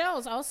back. Michelle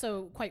is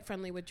also quite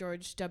friendly with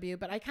George W.,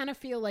 but I kind of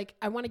feel like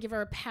I want to give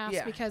her a pass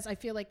because I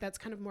feel like that's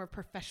kind of more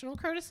professional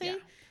courtesy. Yeah.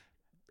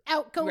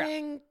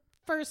 Outgoing,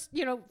 first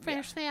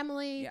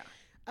family. Yeah.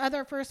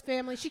 Other first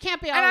family. She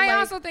can't be all. And I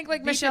also think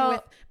like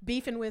Michelle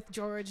beefing with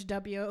George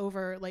W.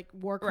 over like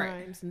war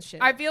crimes and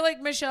shit. I feel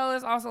like Michelle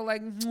is also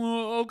like,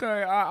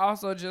 okay. I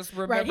also just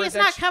remember he's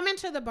not coming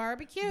to the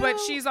barbecue. But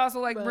she's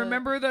also like,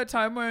 remember that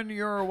time when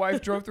your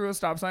wife drove through a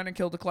stop sign and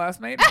killed a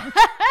classmate?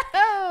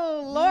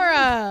 Oh,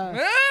 Laura,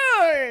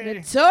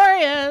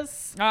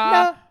 notorious.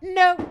 No.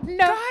 God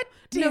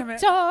damn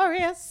it,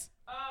 notorious.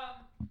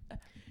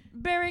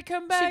 Barry,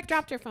 come back. She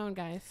dropped her phone,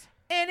 guys.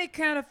 Any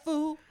kind of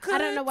fool. I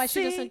don't know why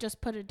she doesn't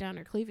just put it down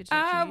her cleavage.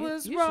 I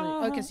was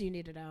wrong. Oh, because you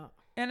need it out.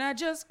 And I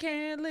just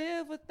can't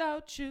live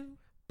without you.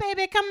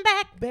 Baby, come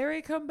back.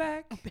 Barry, come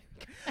back. Oh, Barry,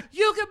 come back.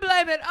 You can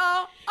blame it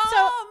all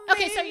on me.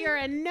 Okay, so you're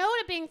a no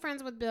to being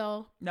friends with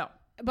Bill. No.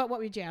 But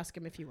what would you ask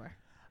him if you were?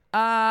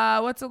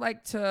 What's it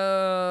like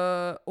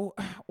to...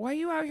 Why are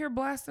you out here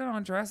blasting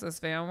on dresses,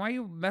 fam? Why are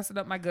you messing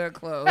up my good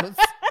clothes?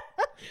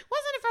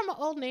 Wasn't it from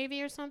Old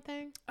Navy or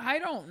something? I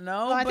don't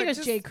know. Oh, I think it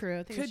was J.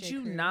 Crew. Could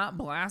you not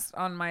blast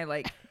on my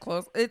like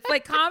clothes? It's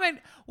like common.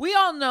 We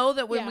all know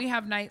that when we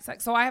have night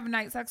sex. So I have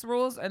night sex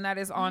rules, and that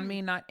is on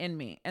me, not in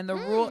me. And the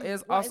rule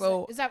is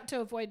also is that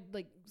to avoid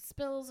like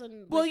spills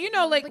and well,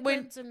 like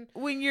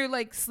when you're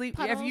like sleep,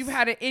 if you've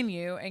had it in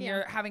you and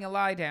you're having a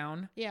lie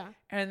down,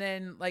 and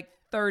then like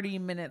 30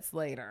 minutes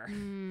later,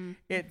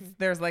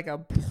 there's like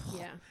a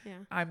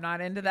I'm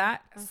not into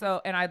that. So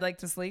and I'd like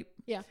to sleep.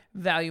 Yeah,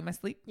 value my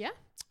sleep. Yeah.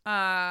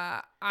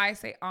 I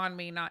say on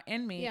me, not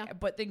in me. Yeah.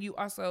 But then you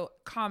also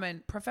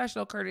common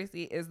professional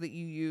courtesy is that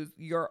you use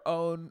your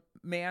own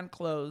man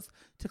clothes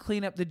to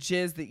clean up the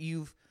jizz that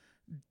you've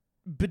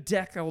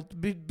bedazzled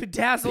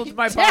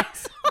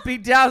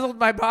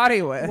my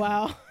body with.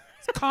 Wow.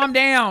 Calm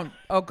down.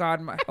 Oh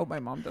God, I hope my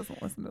mom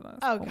doesn't listen to this.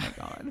 Oh my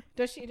God.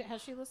 Has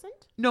she listened?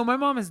 No, my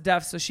mom is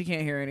deaf, so she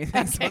can't hear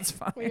anything. Okay. So it's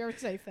fine. Well, you're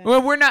safe then.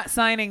 Well, we're not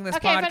signing this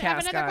podcast, but I have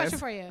another question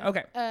for you.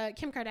 Okay.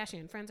 Kim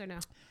Kardashian, friends or no?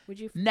 Would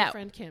you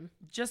befriend Kim?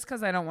 Just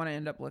because I don't want to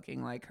end up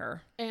looking like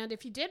her. And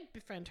if you did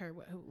befriend her,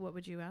 what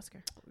would you ask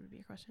her? What would be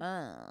your question?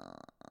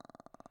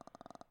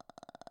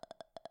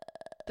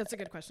 That's a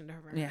good question to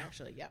her. Yeah.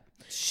 Actually, yeah.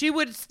 She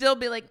would still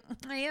be like,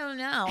 I don't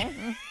know.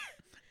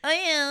 I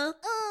am.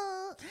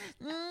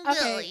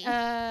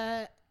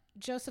 Okay.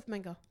 Joseph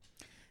Mengele.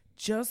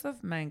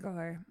 Joseph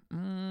Mengele.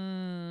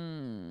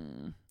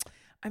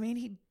 I mean,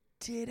 he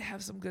did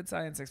have some good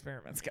science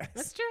experiments, guys.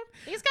 That's true.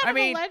 He's kind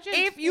of a legend.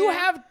 If you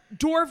have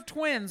dwarf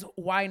twins,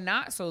 why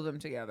not sew them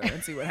together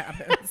and see what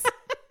happens?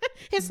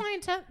 His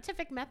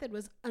scientific method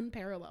was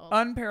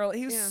unparalleled.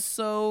 He was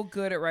so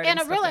good at writing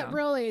and stuff down.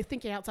 really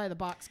thinking outside the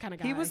box kind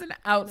of guy. He was an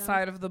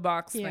outside of the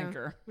box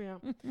thinker. Yeah.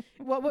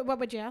 What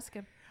would you ask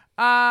him?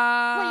 What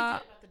are you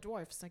talking about the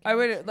dwarfs? I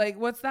would like.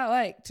 What's that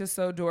like to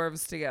sew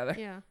dwarves together?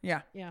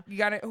 Yeah. You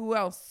got it. Who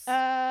else?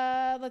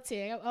 Let's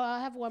see. I'll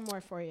have one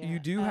more for you. You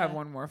do have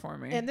one more for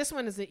me, and this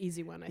one is the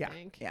easy one, I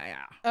think.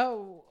 Yeah.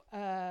 Oh.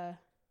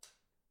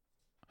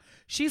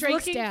 She's Drake's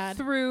looking dad.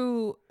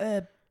 through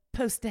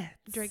post-its.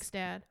 Drake's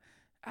dad.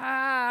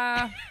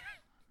 I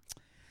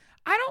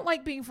don't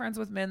like being friends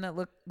with men that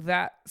look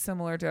that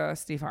similar to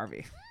Steve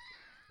Harvey.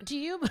 Do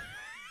you?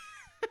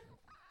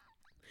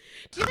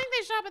 Do you think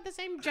they shop at the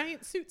same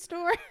giant suit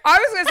store? I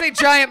was going to say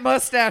giant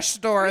mustache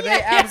store.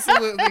 They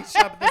absolutely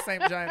shop at the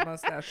same giant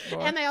mustache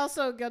store. And they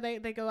also go, they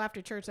go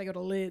after church, they go to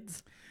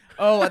Lids.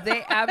 Oh,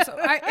 they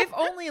absolutely. If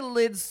only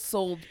Lids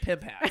sold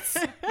pimp hats.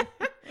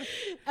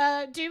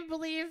 Do you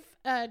believe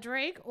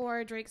Drake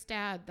or Drake's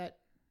dad that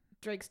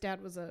Drake's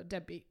dad was a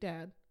deadbeat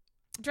dad?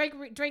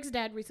 Drake's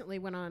dad recently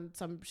went on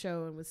some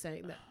show and was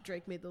saying that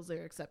Drake made those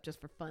lyrics up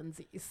just for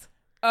funsies.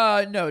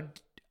 No.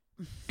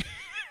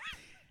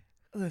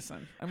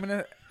 Listen, I'm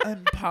gonna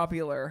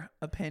unpopular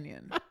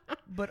opinion,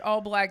 but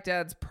all black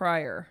dads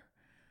prior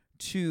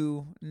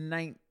to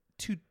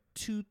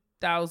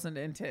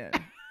 2010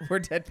 were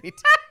deadbeat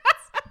dads.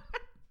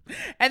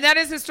 And that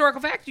is historical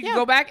fact. You can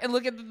go back and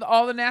look at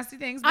all the nasty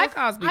things Bill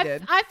Cosby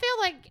did. I feel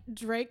like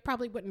Drake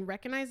probably wouldn't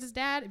recognize his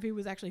dad if he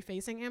was actually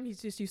facing him.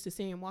 He's just used to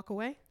seeing him walk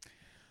away.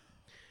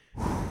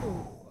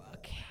 Ooh,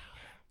 okay.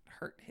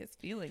 Hurt his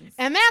feelings.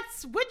 And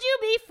that's Would You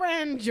Be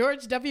Friend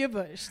George W.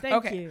 Bush.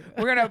 Thank you.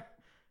 We're going to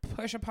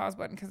push a pause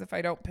button because if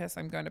I don't piss,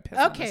 I'm going to piss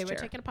on this chair. We're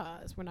taking a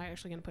pause. We're not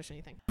actually going to push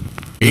anything.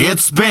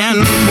 It's been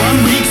 1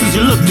 week since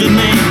you looked at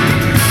me.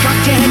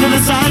 Cocked your head to the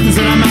side and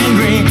said I'm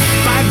angry.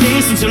 5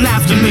 days since you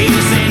laughed at me,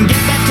 saying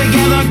get back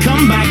together,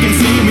 come back and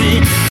see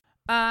me.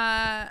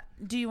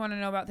 Do you want to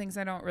know about things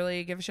I don't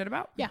really give a shit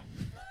about? Yeah.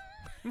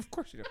 Of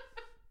course you do.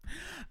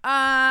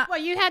 Well,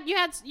 you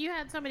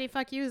had somebody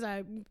fuck you.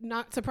 I'm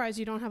not surprised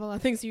you don't have a lot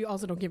of things you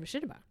also don't give a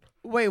shit about.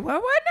 Wait,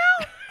 what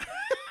now?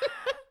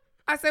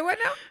 I say what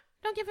now?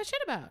 Don't give a shit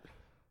about.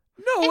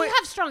 No, and you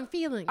have strong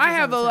feelings. I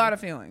have a lot of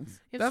feelings.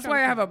 That's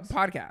why I have a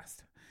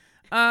podcast.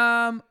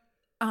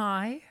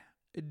 I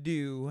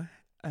do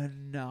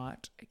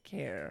not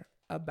care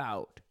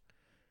about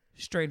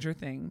Stranger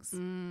Things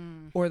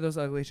or those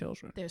ugly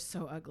children. They're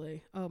so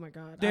ugly. Oh my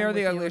God. They're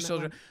the ugliest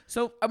children.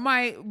 So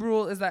my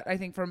rule is that I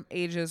think from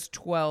ages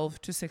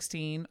 12 to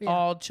 16,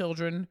 all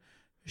children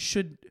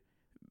should,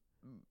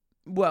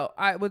 well,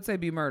 I would say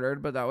be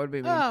murdered, but that would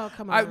be mean. Oh,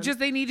 come on.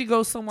 They need to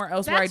go somewhere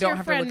else where I don't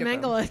have to look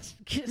at them. That's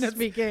your friend Mengele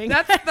speaking.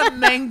 That's the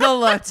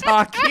Mengele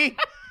talking.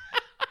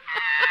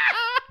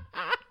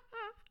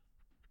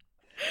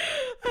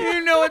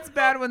 You know it's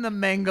bad when the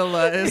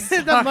Mengele is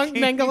the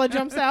Mengele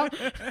jumps out.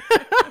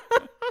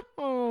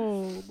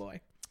 Oh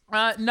boy.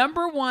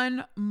 Number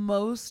one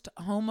most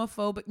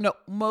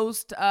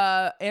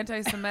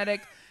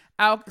anti-Semitic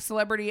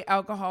celebrity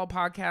alcohol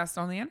podcast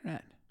on the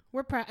internet.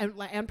 We're proud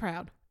and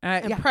proud.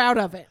 Yeah. Proud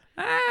of it.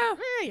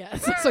 Yeah,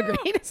 it's not so great.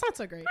 It's not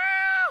so great.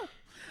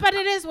 But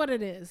it is what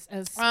it is,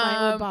 as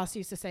my old boss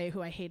used to say,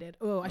 who I hated.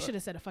 Oh, I should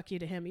have said a fuck you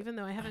to him, even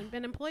though I haven't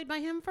been employed by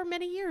him for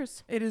many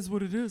years. It is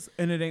what it is,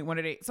 and it ain't what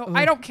it ain't. So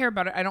I don't care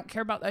about it. I don't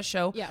care about that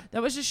show. Yeah.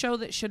 That was a show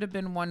that should have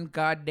been one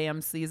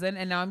goddamn season,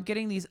 and now I'm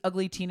getting these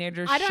ugly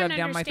teenagers shoved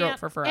down my throat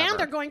for forever. And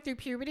they're going through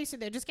puberty, so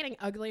they're just getting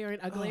uglier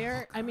and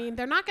uglier. I mean,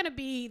 they're not going to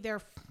be there.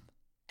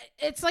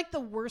 It's like the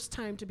worst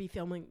time to be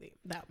filming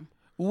them.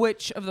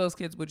 Which of those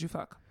kids would you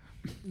fuck?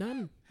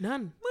 None.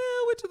 Well,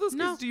 which of those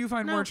kids do you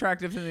find more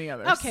attractive than the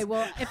others? Okay,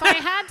 well, if I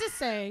had to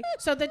say,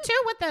 so the two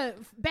with the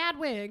bad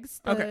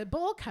wigs, the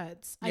bowl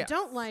cuts, I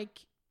don't like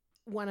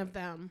one of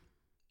them.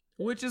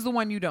 Which is the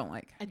one you don't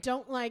like? I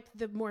don't like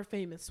the more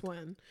famous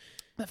one.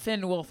 The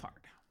Finn Wolfhard.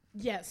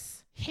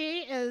 Yes. He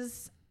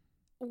is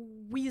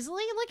weaselly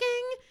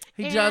looking.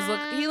 He does look.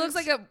 He looks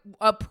like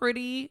a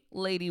pretty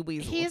lady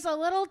weasel. He's a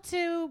little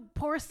too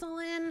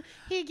porcelain.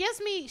 He gives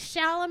me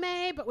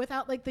Chalamet, but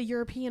without like the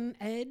European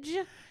edge.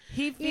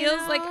 He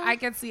feels like I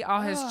can see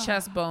all his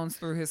chest bones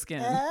through his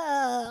skin.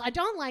 I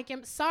don't like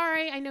him.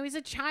 Sorry, I know he's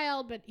a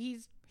child, but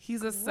he's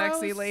a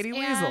sexy lady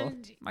weasel.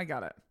 I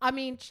got it. I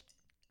mean,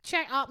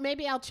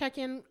 maybe I'll check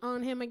in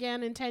on him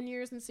again in 10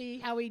 years and see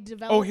how he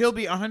develops. Oh, he'll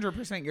be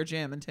 100% your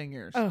jam in 10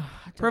 years.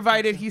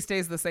 Provided he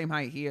stays the same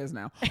height he is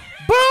now.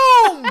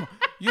 Boom!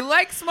 You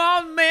like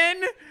small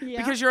men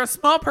because you're a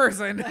small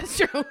person. That's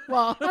true.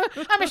 Well,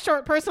 I'm a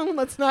short person.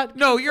 Let's not.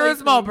 No, you're a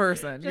small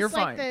person. You're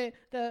like fine.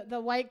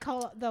 The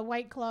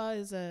white claw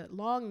is a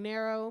long,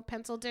 narrow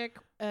pencil dick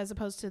as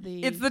opposed to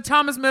the. It's the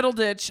Thomas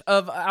Middleditch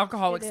of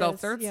alcoholic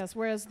seltzers. Yes,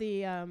 whereas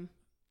the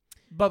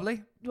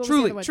bubbly.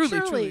 Truly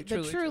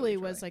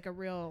was like a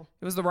real.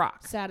 It was the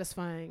Rock.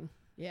 Satisfying.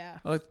 Yeah.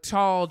 A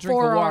tall drink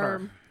of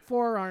water.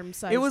 Forearm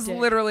size. It was dick.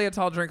 literally a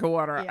tall drink of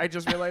water. Yeah. I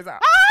just realized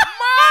that.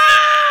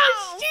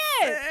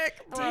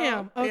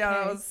 Damn. Okay. Yeah,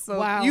 that was so.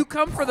 Wow. You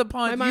come for the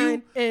pun. My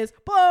mind is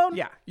blown.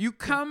 Yeah. You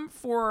come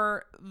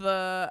for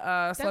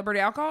the celebrity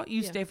alcohol.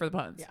 You stay for the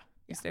puns. Yeah.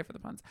 You stay for the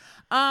puns.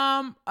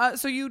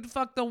 So you'd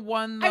fuck the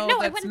one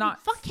though. I wouldn't not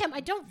fuck him. I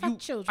don't fuck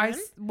children.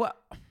 What?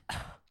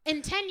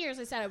 In 10 years,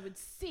 I said I would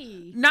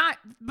see. Not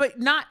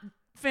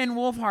Finn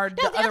Wolfhard.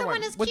 No, the other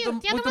one is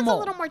cute. The other one's a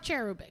little more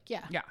cherubic.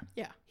 Yeah.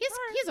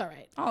 He's all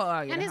right. Oh,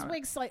 and his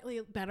wig's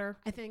slightly better,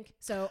 I think.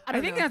 So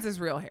I think that's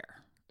his real hair.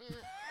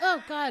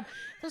 Oh God,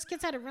 those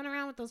kids had to run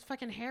around with those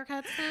fucking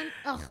haircuts. Then,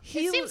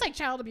 it seems like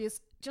child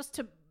abuse just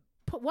to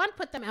put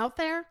them out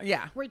there.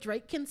 Yeah, where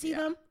Drake can see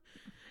them.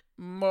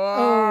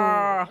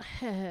 More.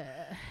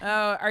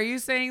 Are you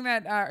saying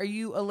that? Are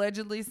you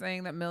allegedly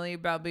saying that Millie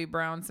Bobby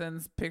Brown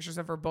sends pictures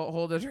of her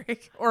butthole to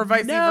Drake, or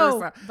vice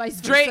versa?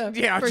 Vice Drake,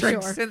 versa. yeah, for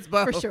Drake sure. sends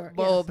For sure.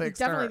 butthole Yes. pics.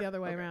 Definitely to the her. other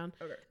way around.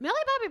 Okay. Millie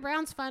Bobby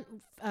Brown's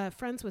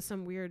friends with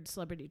some weird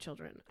celebrity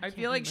children. I can't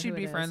feel like remember she'd who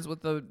be it is. friends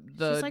with the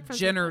She's like friends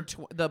Jenner,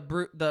 with the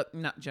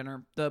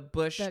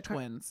Bush The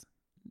twins.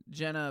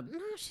 Jenna. No,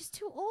 she's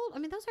too old. I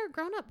mean, those are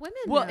grown-up women.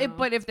 Well, now.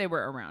 but if they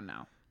were around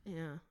now.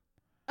 Yeah.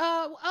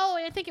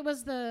 I think it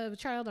was the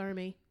Child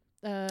Army.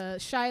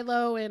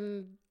 Shiloh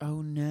and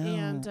Oh no.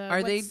 and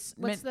Are what's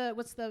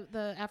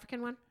the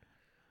African one?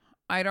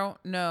 I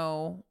don't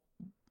know.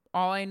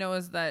 All I know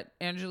is that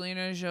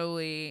Angelina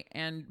Jolie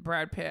and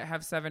Brad Pitt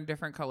have 7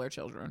 different color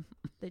children.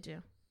 They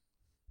do.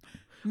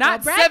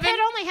 Not Brad 7. Pitt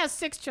only has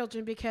 6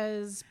 children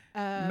because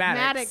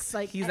Maddox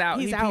he's out.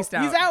 He's He out. pieced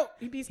out. He's out.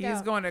 He pieced He's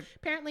out. going to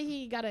Apparently,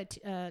 he got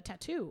a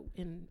tattoo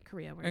in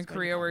Korea.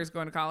 where he's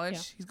going to college.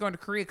 Yeah. He's going to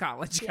Korea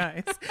College,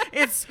 guys.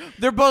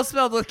 They're both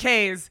spelled with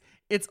K's.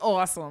 It's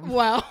awesome.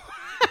 Wow.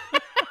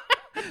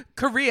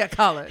 Korea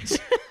College.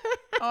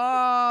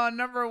 Oh,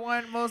 number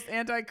 1 most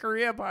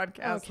anti-Korea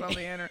podcast on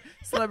the internet.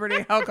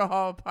 Celebrity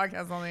alcohol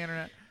podcast on the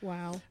internet.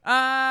 Wow.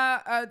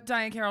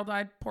 Diane Carroll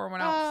died. Pour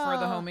one out for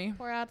the homie.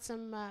 Pour out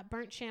some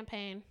burnt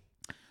champagne,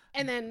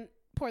 and then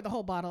pour the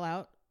whole bottle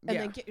out, and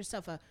then get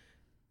yourself a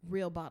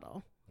real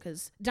bottle.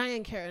 Because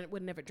Diane Carroll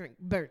would never drink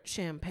burnt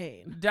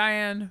champagne.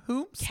 Diane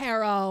Hoops?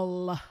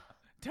 Carol.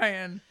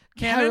 Diane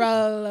Cannon?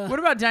 Carol. What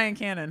about Diane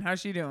Cannon? How's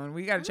she doing?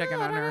 We got to check in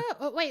on her.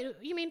 Oh, wait,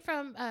 you mean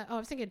from... I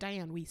was thinking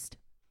Diane Weist.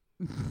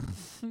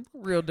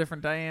 Real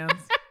different Dianes.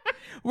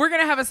 We're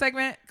going to have a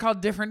segment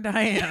called Different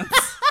Dianes.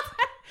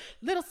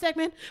 Little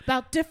segment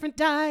about different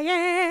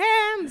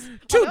Dianes.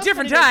 Two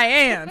different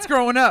Dianes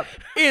growing up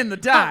in the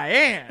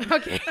Diane.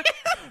 Okay.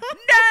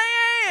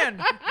 Diane!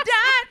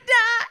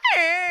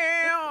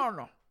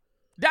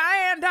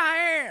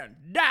 Diane!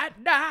 Diane!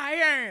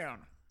 Diane!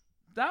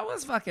 That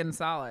was fucking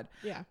solid.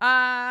 Yeah.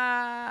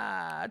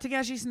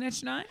 Tekashi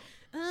Snitch 9?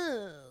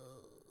 Oh.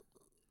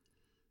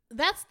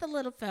 That's the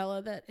little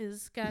fella that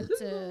is got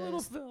little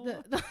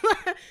fella.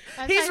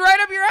 He's He's right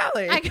up your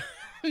alley.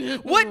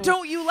 What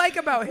don't you like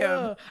about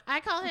him? I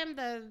call him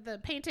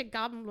the painted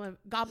goblin of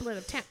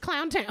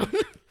Clown Town.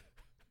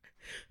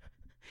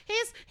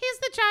 He's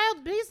the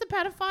child. He's the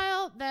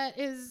pedophile that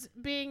is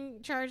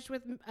being charged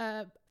with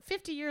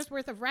 50 years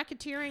worth of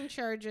racketeering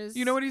charges.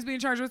 You know what he's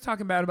being charged with?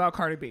 Talking bad about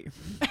Cardi B.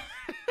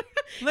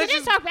 He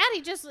didn't talk bad. He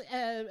just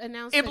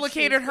announced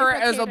implicated her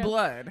as a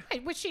blood,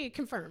 which she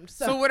confirmed.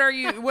 So what are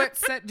you? What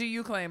set do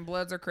you claim?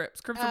 Bloods or Crips?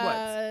 Crips or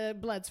Bloods?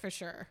 Bloods for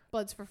sure.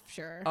 Bloods for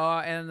sure. Oh,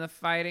 and the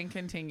fighting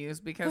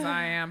continues because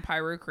I am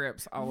Pyru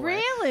Crips. All the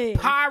way. Really?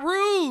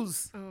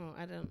 Pyrus. Oh,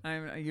 I don't.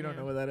 You don't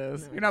know what that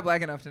is. No. You're not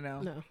black enough to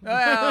know. No.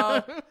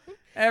 Well,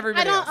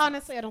 everybody. I don't. else.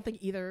 Honestly, I don't think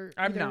either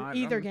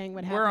gang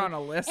would have. We're it. on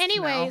a list.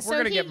 Anyway, now. so we're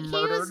gonna get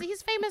murdered.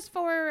 he's famous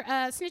for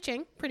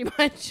snitching, pretty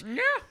much.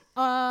 Yeah.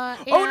 Oh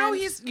no,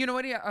 he's. You know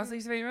what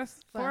he's famous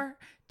What? for?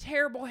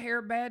 Terrible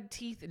hair, bad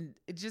teeth, and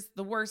just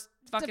the worst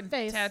fucking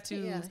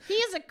tattoos. Yeah. He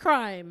is a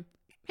crime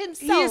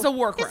himself. He is a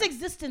war crime. His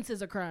existence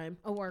is a crime.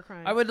 A war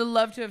crime. I would have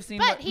loved to have seen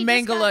But what he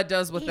Mangala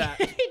does with he, that.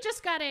 He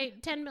just got a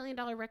 $10 million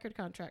record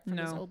contract from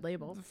his No. old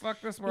label.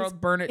 Fuck this world,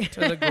 burn it to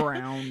the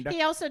ground.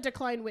 He also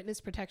declined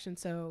witness protection,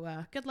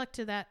 so good luck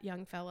to that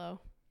young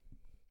fellow.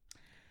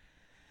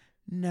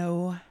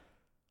 No,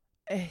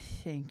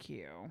 thank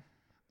you.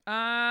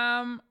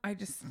 I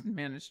just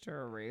managed to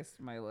erase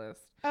my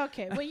list.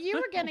 Okay, well, you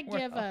were going to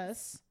give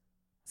us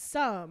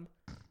some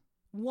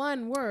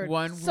one-word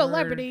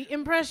celebrity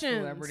impressions.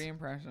 Celebrity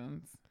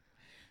impressions.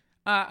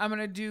 I'm going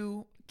to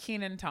do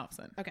Kenan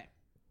Thompson. Okay.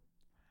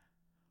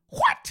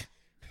 What?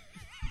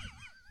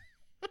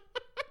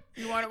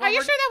 You want it? Are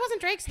you sure that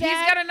wasn't Drake's dad?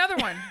 He's got another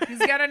one.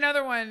 He's got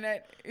another one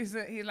that is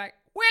he's like,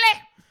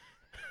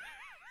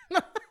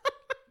 Willie!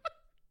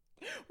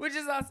 Which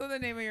is also the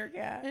name of your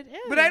cat. It is.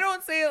 But I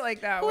don't say it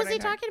like that. Who is he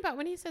talking about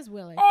when he says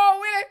Willie?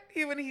 Oh,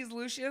 Willie! When he's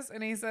Lucius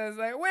and he says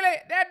like, Willie,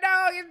 that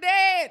dog is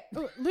dead.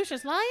 Ooh,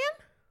 Lucius Lyon?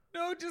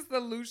 No, just the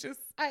Lucius.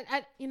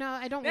 I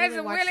don't There's really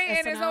a watch Willie SNL.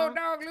 and his old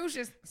dog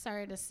Lucius.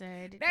 Sorry to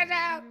say. That's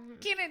how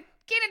Kenan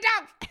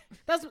dog.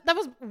 That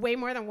was way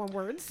more than one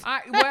words.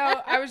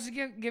 I was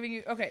just giving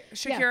you okay.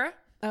 Shakira. Yeah.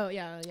 Oh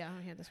yeah,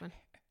 I hear this one.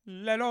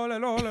 La la la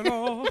la la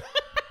la.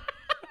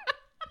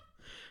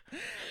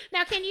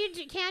 Now, can you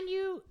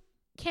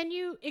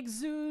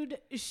exude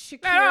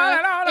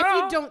Shakira if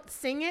you don't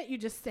sing it? You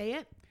just say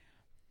it.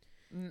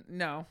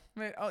 No,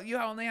 you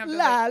only have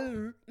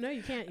to. No,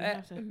 you can't. You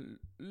have to.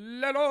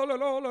 La la la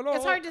la la.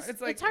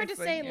 It's hard to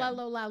say la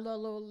lo la lo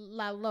lo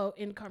la lo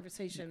in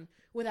conversation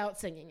without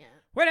singing it.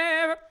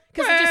 Whatever.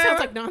 Because it just sounds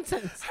like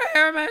nonsense.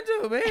 We're meant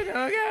to be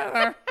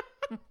together.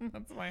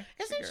 That's why.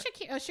 Isn't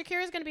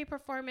Shakira's going to be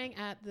performing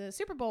at the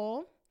Super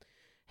Bowl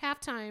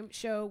halftime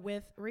show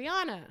with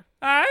Rihanna?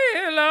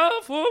 I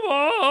love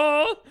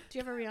football. Do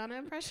you have a Rihanna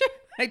impression?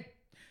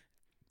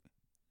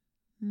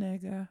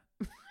 Nigga.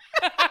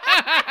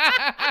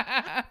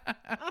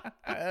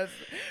 That's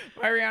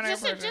my Rihanna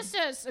impression.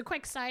 Just a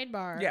quick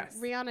sidebar. Yes.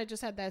 Rihanna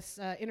just had this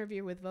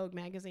interview with Vogue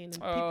magazine,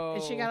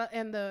 and she got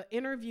the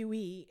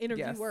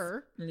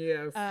interviewer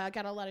Yes.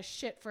 got a lot of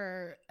shit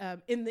for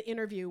in the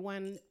interview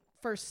when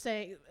first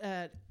saying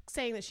that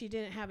she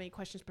didn't have any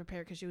questions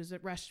prepared because she was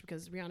rushed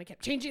because Rihanna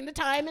kept changing the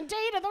time and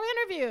date of the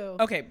interview.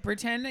 Okay,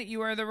 pretend that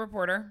you are the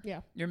reporter.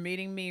 Yeah. You're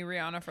meeting me,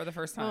 Rihanna, for the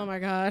first time. Oh my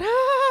God.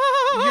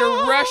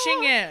 You're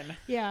rushing in.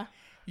 Yeah.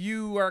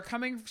 You are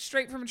coming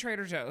straight from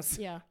Trader Joe's.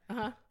 Yeah.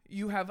 Uh-huh.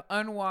 You have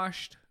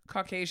unwashed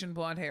Caucasian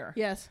blonde hair.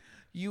 Yes.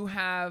 You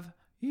have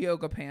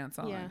yoga pants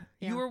on. Yeah.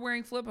 You are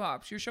wearing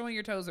flip-flops. You're showing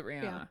your toes at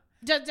Rihanna.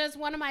 Yeah. Does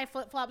one of my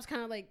flip-flops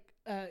kind of like,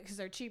 because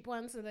they're cheap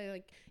ones, so they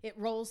like, it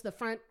rolls the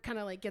front, kind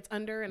of like gets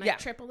under, and I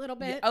trip a little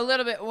bit? A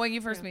little bit when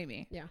you first meet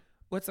me. Yeah.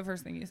 What's the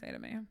first thing you say to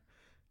me?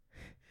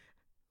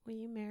 Will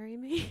you marry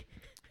me?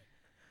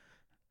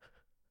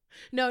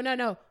 No.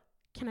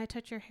 Can I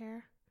touch your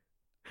hair?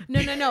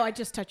 No. I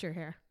just touch your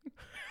hair.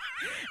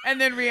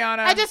 And then Rihanna.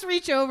 I just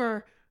reach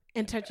over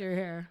and touch your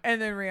hair. And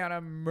then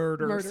Rihanna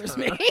murders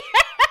me.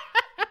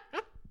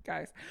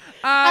 Guys.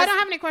 I don't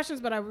have any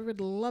questions, but I would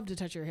love to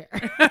touch your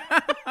hair.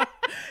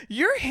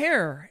 Your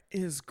hair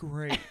is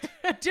great.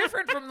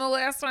 Different from the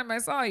last time I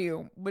saw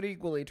you, but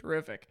equally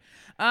terrific.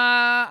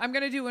 I'm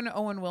going to do an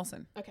Owen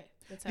Wilson. Okay.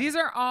 These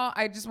are all,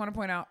 I just want to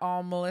point out,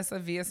 all Melissa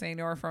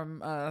Villaseñor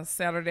from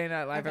Saturday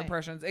Night Live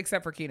impressions,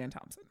 except for Kenan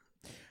Thompson.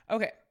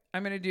 Okay.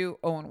 I'm going to do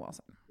Owen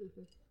Wilson.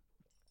 Mm-hmm.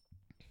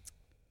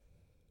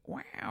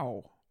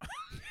 Wow.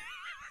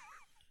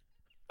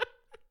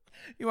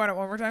 You want it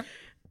one more time?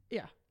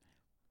 Yeah.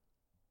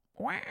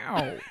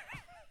 Wow.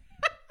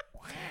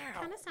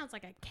 Kind of sounds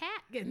like a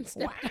cat getting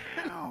stepped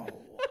on.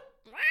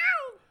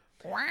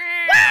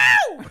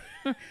 Wow.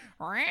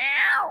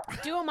 Wow.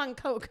 Do them on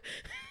Coke.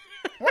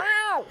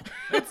 Wow.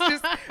 It's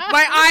just,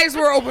 my eyes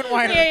were open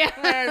wide. Yeah.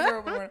 My eyes were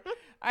open wide.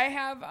 I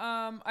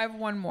have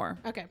one more.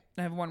 Okay.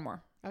 I have one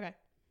more. Okay.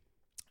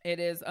 It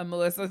is a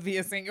Melissa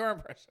Villaseñor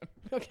impression.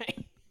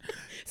 Okay.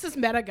 This is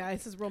meta,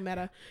 guys. This is real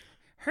meta.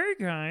 Hey,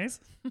 guys.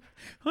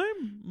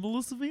 I'm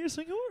Melissa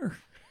Villaseñor.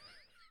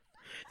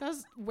 That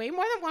was way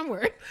more than one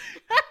word.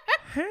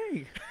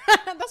 Hey.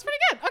 That's pretty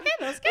good. Okay,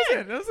 that was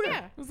good. That was good.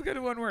 Yeah. That was a good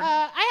one word.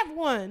 I have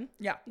one.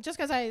 Yeah. Just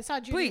because I saw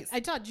Judy. Please.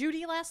 I saw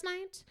Judy last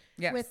night.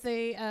 Yes. With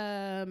the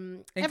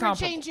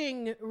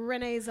ever-changing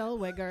Renee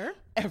Zellweger.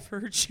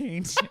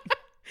 Ever-changing.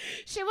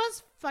 She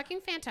was fucking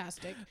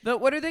fantastic.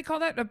 What do they call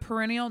that? A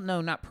perennial?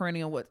 No, not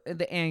perennial. What?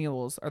 The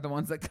annuals are the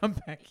ones that come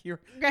back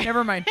here.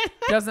 Never mind.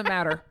 Doesn't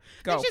matter.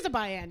 Go. I think she's a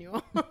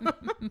biannual.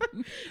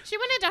 She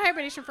went into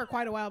hibernation for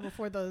quite a while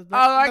before the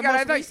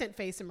most recent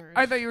face emerged.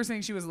 I thought you were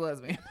saying she was a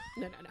lesbian.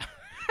 No.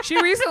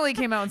 She recently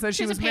came out and said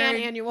she was married.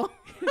 Pan-annual.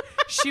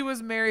 She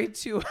was married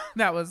to.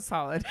 That was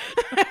solid.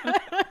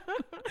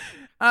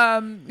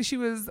 She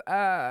was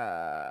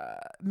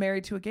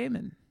married to a gay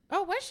man.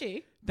 Oh, was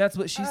she? That's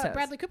what she said.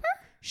 Bradley Cooper?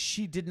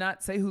 She did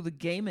not say who the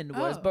gay man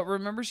was, but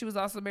remember she was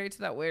also married to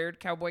that weird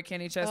cowboy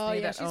Kenny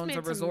Chesney that owns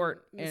a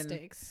resort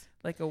in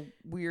like a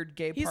weird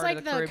gay He's part like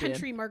of the the Caribbean.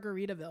 country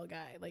Margaritaville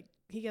guy. Like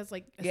he has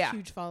like a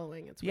huge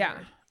following. It's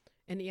weird.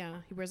 And he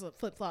wears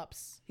flip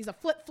flops. He's a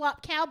flip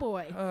flop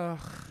cowboy. Ugh.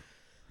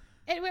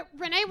 Anyway,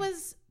 Renee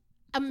was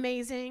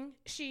amazing.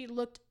 She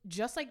looked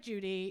just like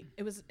Judy.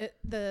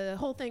 The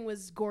whole thing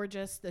was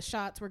gorgeous. The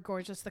shots were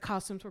gorgeous. The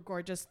costumes were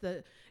gorgeous.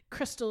 The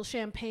crystal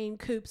champagne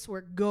coupes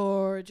were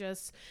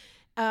gorgeous.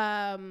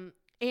 And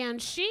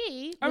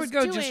she I would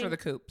go just for the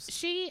coupes.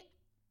 She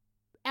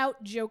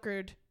out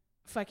jokered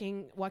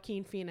fucking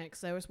Joaquin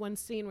Phoenix. There was one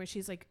scene where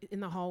she's like in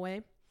the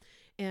hallway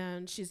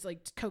and she's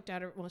like coked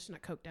out of, well, she's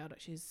not coked out,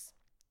 she's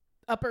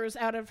uppers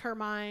out of her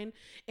mind,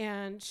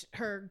 and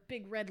her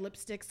big red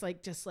lipstick's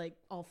like just like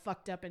all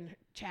fucked up and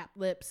chapped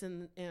lips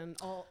and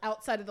all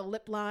outside of the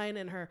lip line,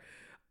 and her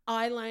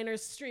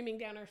eyeliner's streaming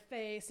down her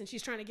face, and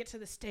she's trying to get to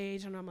the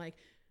stage, and I'm like,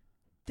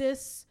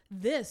 this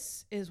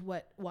is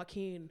what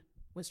Joaquin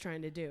was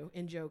trying to do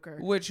in Joker,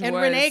 and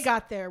Renee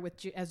got there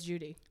with as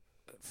Judy.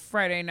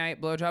 Friday night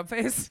blowjob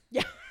face.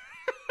 Yeah.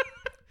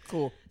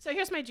 Cool. So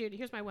here's my Judy.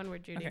 Here's my one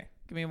word Judy. Okay,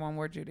 give me one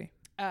word Judy.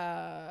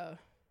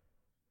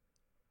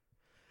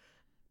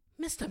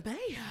 Mr.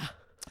 Mayor.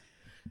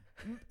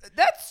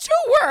 That's 2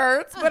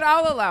 words, but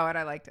I'll allow it.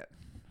 I liked it.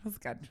 That's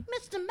good.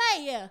 Mr.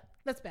 Mayor.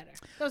 That's better.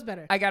 That was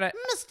better. I got it.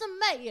 Mr.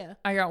 Mayor.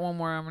 I got one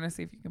more. I'm gonna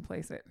see if you can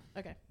place it.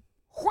 Okay.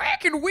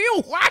 Whack and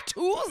wheel, what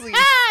Tuesday?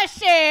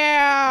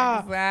 Share.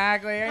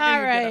 Exactly.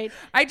 All right.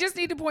 I just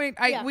need to point.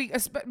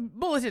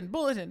 Bulletin.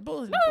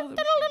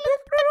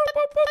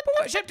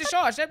 Ship to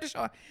Shaw.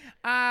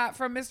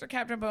 From Mr.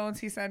 Captain Bones,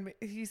 he sent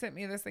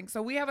me this thing.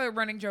 So we have a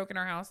running joke in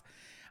our house.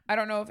 I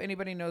don't know if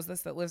anybody knows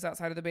this that lives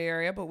outside of the Bay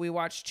Area, but we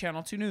watch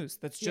Channel 2 News.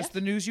 That's just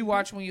the news you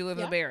watch when you live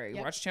in the Bay Area.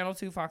 You watch Channel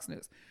 2, Fox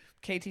News,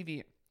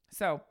 KTV.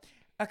 So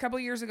a couple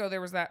years ago, there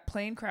was that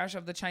plane crash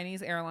of the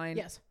Chinese airline.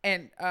 Yes.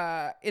 And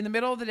in the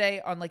middle of the day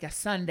on like a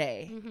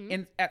Sunday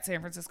at San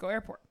Francisco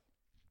Airport.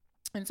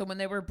 And so when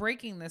they were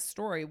breaking this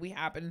story, we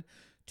happened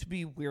to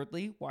be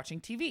weirdly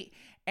watching TV.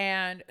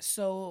 And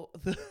so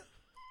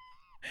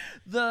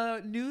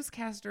The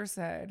newscaster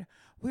said,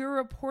 "We were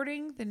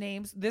reporting the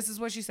names." This is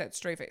what she said,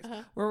 straight face.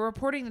 "We're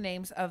reporting the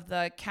names of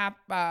the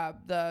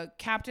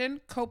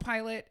captain,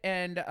 co-pilot,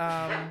 and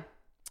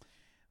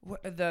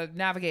the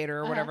navigator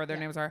or whatever their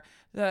names are.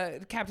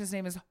 The captain's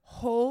name is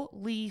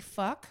Holy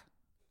Fuck.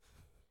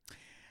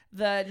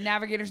 The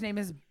navigator's name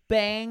is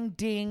Bang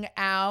Ding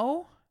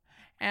Ow,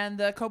 and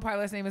the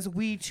co-pilot's name is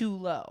We Too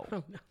Low."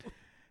 Oh no.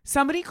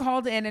 Somebody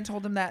called in and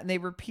told them that, and they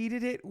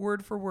repeated it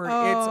word for word.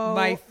 Oh, it's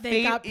my favorite.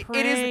 They got pranked.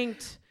 It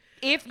is.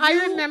 If you I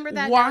remember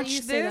that, watch you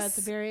this, say that's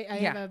a very. I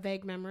have a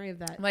vague memory of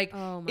that. Like,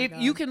 oh my if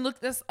God. you can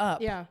look this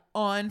up,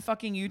 on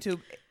fucking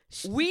YouTube.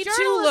 We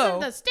Too Low.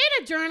 The state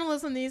of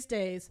journalism these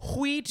days.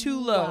 We Too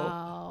Low.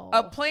 Wow.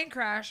 A plane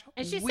crash.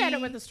 And she said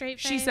it with a straight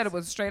face. She said it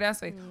with a straight ass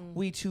face.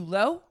 We Too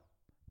Low.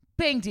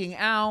 Bang Ding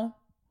Ow.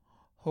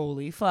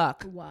 Holy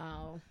fuck.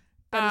 Wow.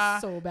 That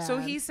is so bad. So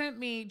he sent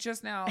me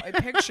just now a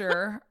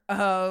picture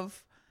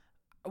of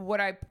what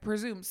I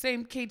presume,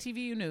 same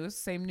KTVU news,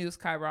 same news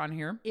chyron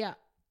here. Yeah.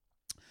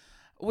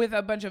 With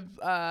a bunch of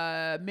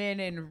men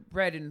in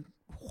red and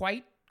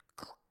white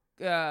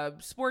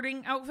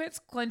sporting outfits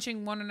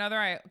clenching one another.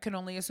 I can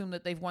only assume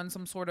that they've won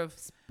some sort of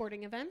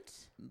sporting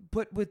event,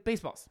 but with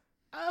baseballs.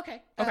 Oh,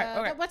 okay.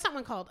 Okay. What's that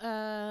one called?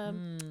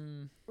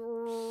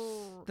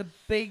 The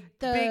big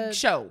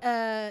show.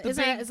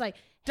 It's like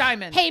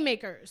Diamond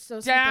haymakers. So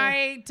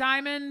diamond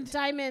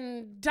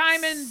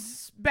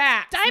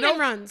bat. Diamond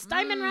runs.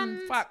 Diamond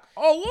runs. Fuck.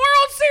 Oh,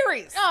 World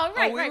Series. Oh,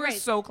 right. We were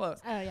so close.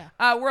 Oh,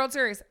 yeah. World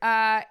Series.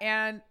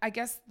 And I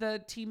guess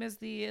the team is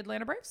the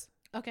Atlanta Braves.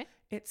 Okay.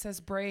 It says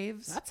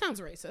Braves. That sounds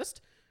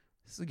racist.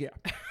 So, yeah.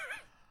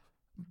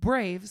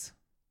 Braves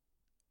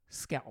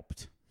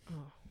scalped.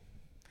 Oh.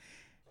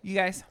 You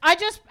guys. I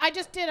just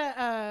did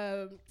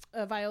a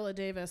Viola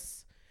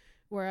Davis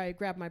where I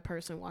grabbed my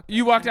purse and walked.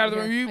 You walked out of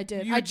the room. I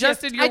did. You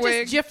adjusted your wig.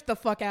 I just jiffed the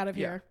fuck out of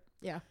here.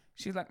 Yeah.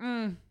 She's like,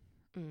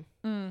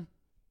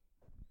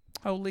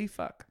 Holy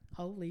fuck.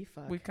 Holy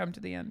fuck. We've come to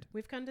the end.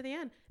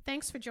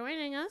 Thanks for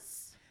joining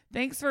us.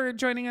 Thanks for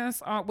joining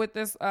us with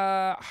this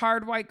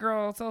hard white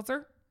girl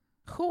seltzer.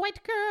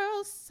 White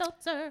girl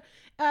seltzer.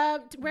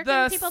 Where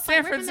can people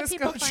find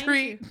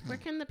you? Where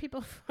can the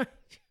people find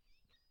you?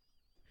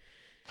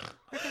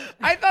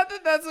 I thought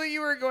that's what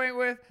you were going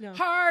with. No.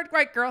 Hard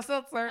white girl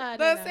seltzer.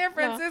 San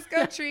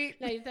Francisco treat.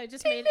 No,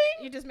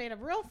 you just made a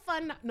real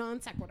fun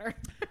non sequitur.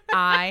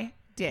 I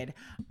did.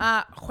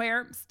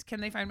 Where can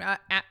they find me?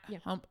 At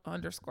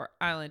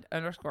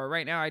hump_island_.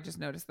 Right now, I just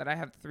noticed that I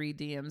have 3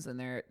 DMs in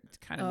there. It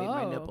kind of made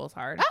my nipples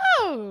hard.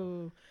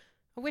 Oh,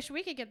 I wish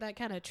we could get that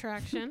kind of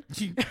traction.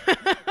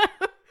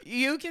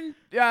 You can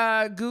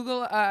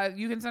Google.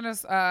 You can send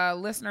us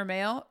listener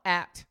mail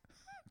at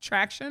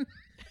traction.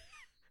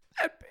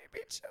 At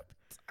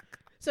babychub.com.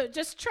 So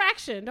just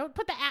traction. Don't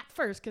put the at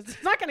first because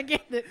it's not going to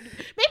get it.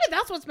 Maybe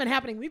that's what's been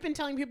happening. We've been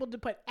telling people to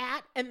put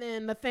at and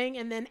then the thing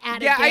and then at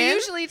again. Yeah, I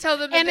usually tell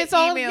them that and it's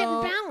all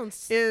getting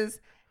balanced. Is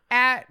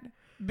at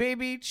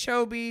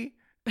babychoby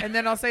and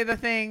then I'll say the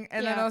thing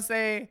and then I'll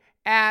say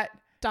at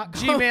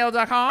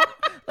gmail.com.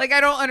 Like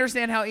I don't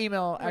understand how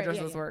email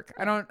addresses work.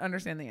 I don't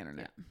understand the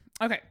internet.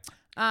 Yeah. Okay.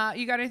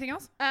 You got anything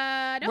else?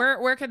 No.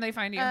 Where can they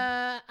find you?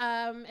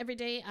 Every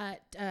day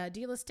at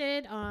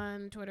Delisted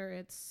on Twitter.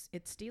 It's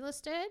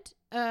Delisted.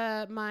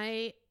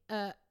 My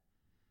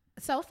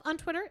self on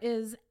Twitter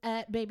is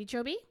at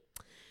BabyChoby.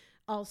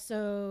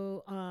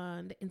 Also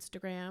on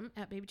Instagram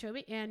at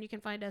BabyChoby, and you can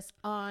find us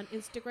on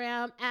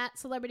Instagram at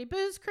Celebrity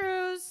Booze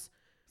Cruise.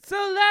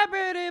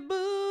 Celebrity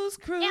Booze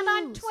Cruise. And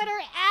on Twitter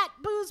at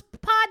Booze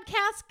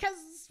Podcast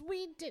because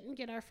we didn't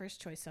get our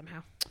first choice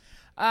somehow.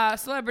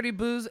 Celebrity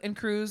Booze and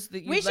Cruise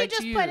that you like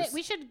to use.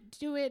 We should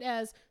do it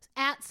as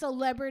at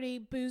Celebrity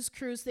Booze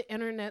Cruise, the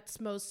internet's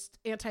most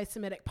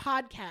anti-Semitic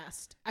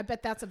podcast. I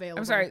bet that's available.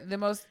 I'm sorry,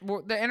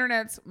 the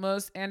internet's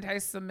most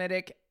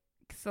anti-Semitic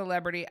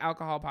celebrity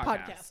alcohol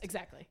podcast.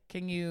 Exactly.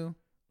 Can you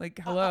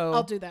hello?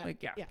 I'll do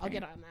that. Yeah, I'll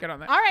get on that. Get on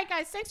that. All right,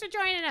 guys. Thanks for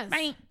joining us.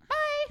 Bye.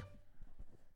 Bye.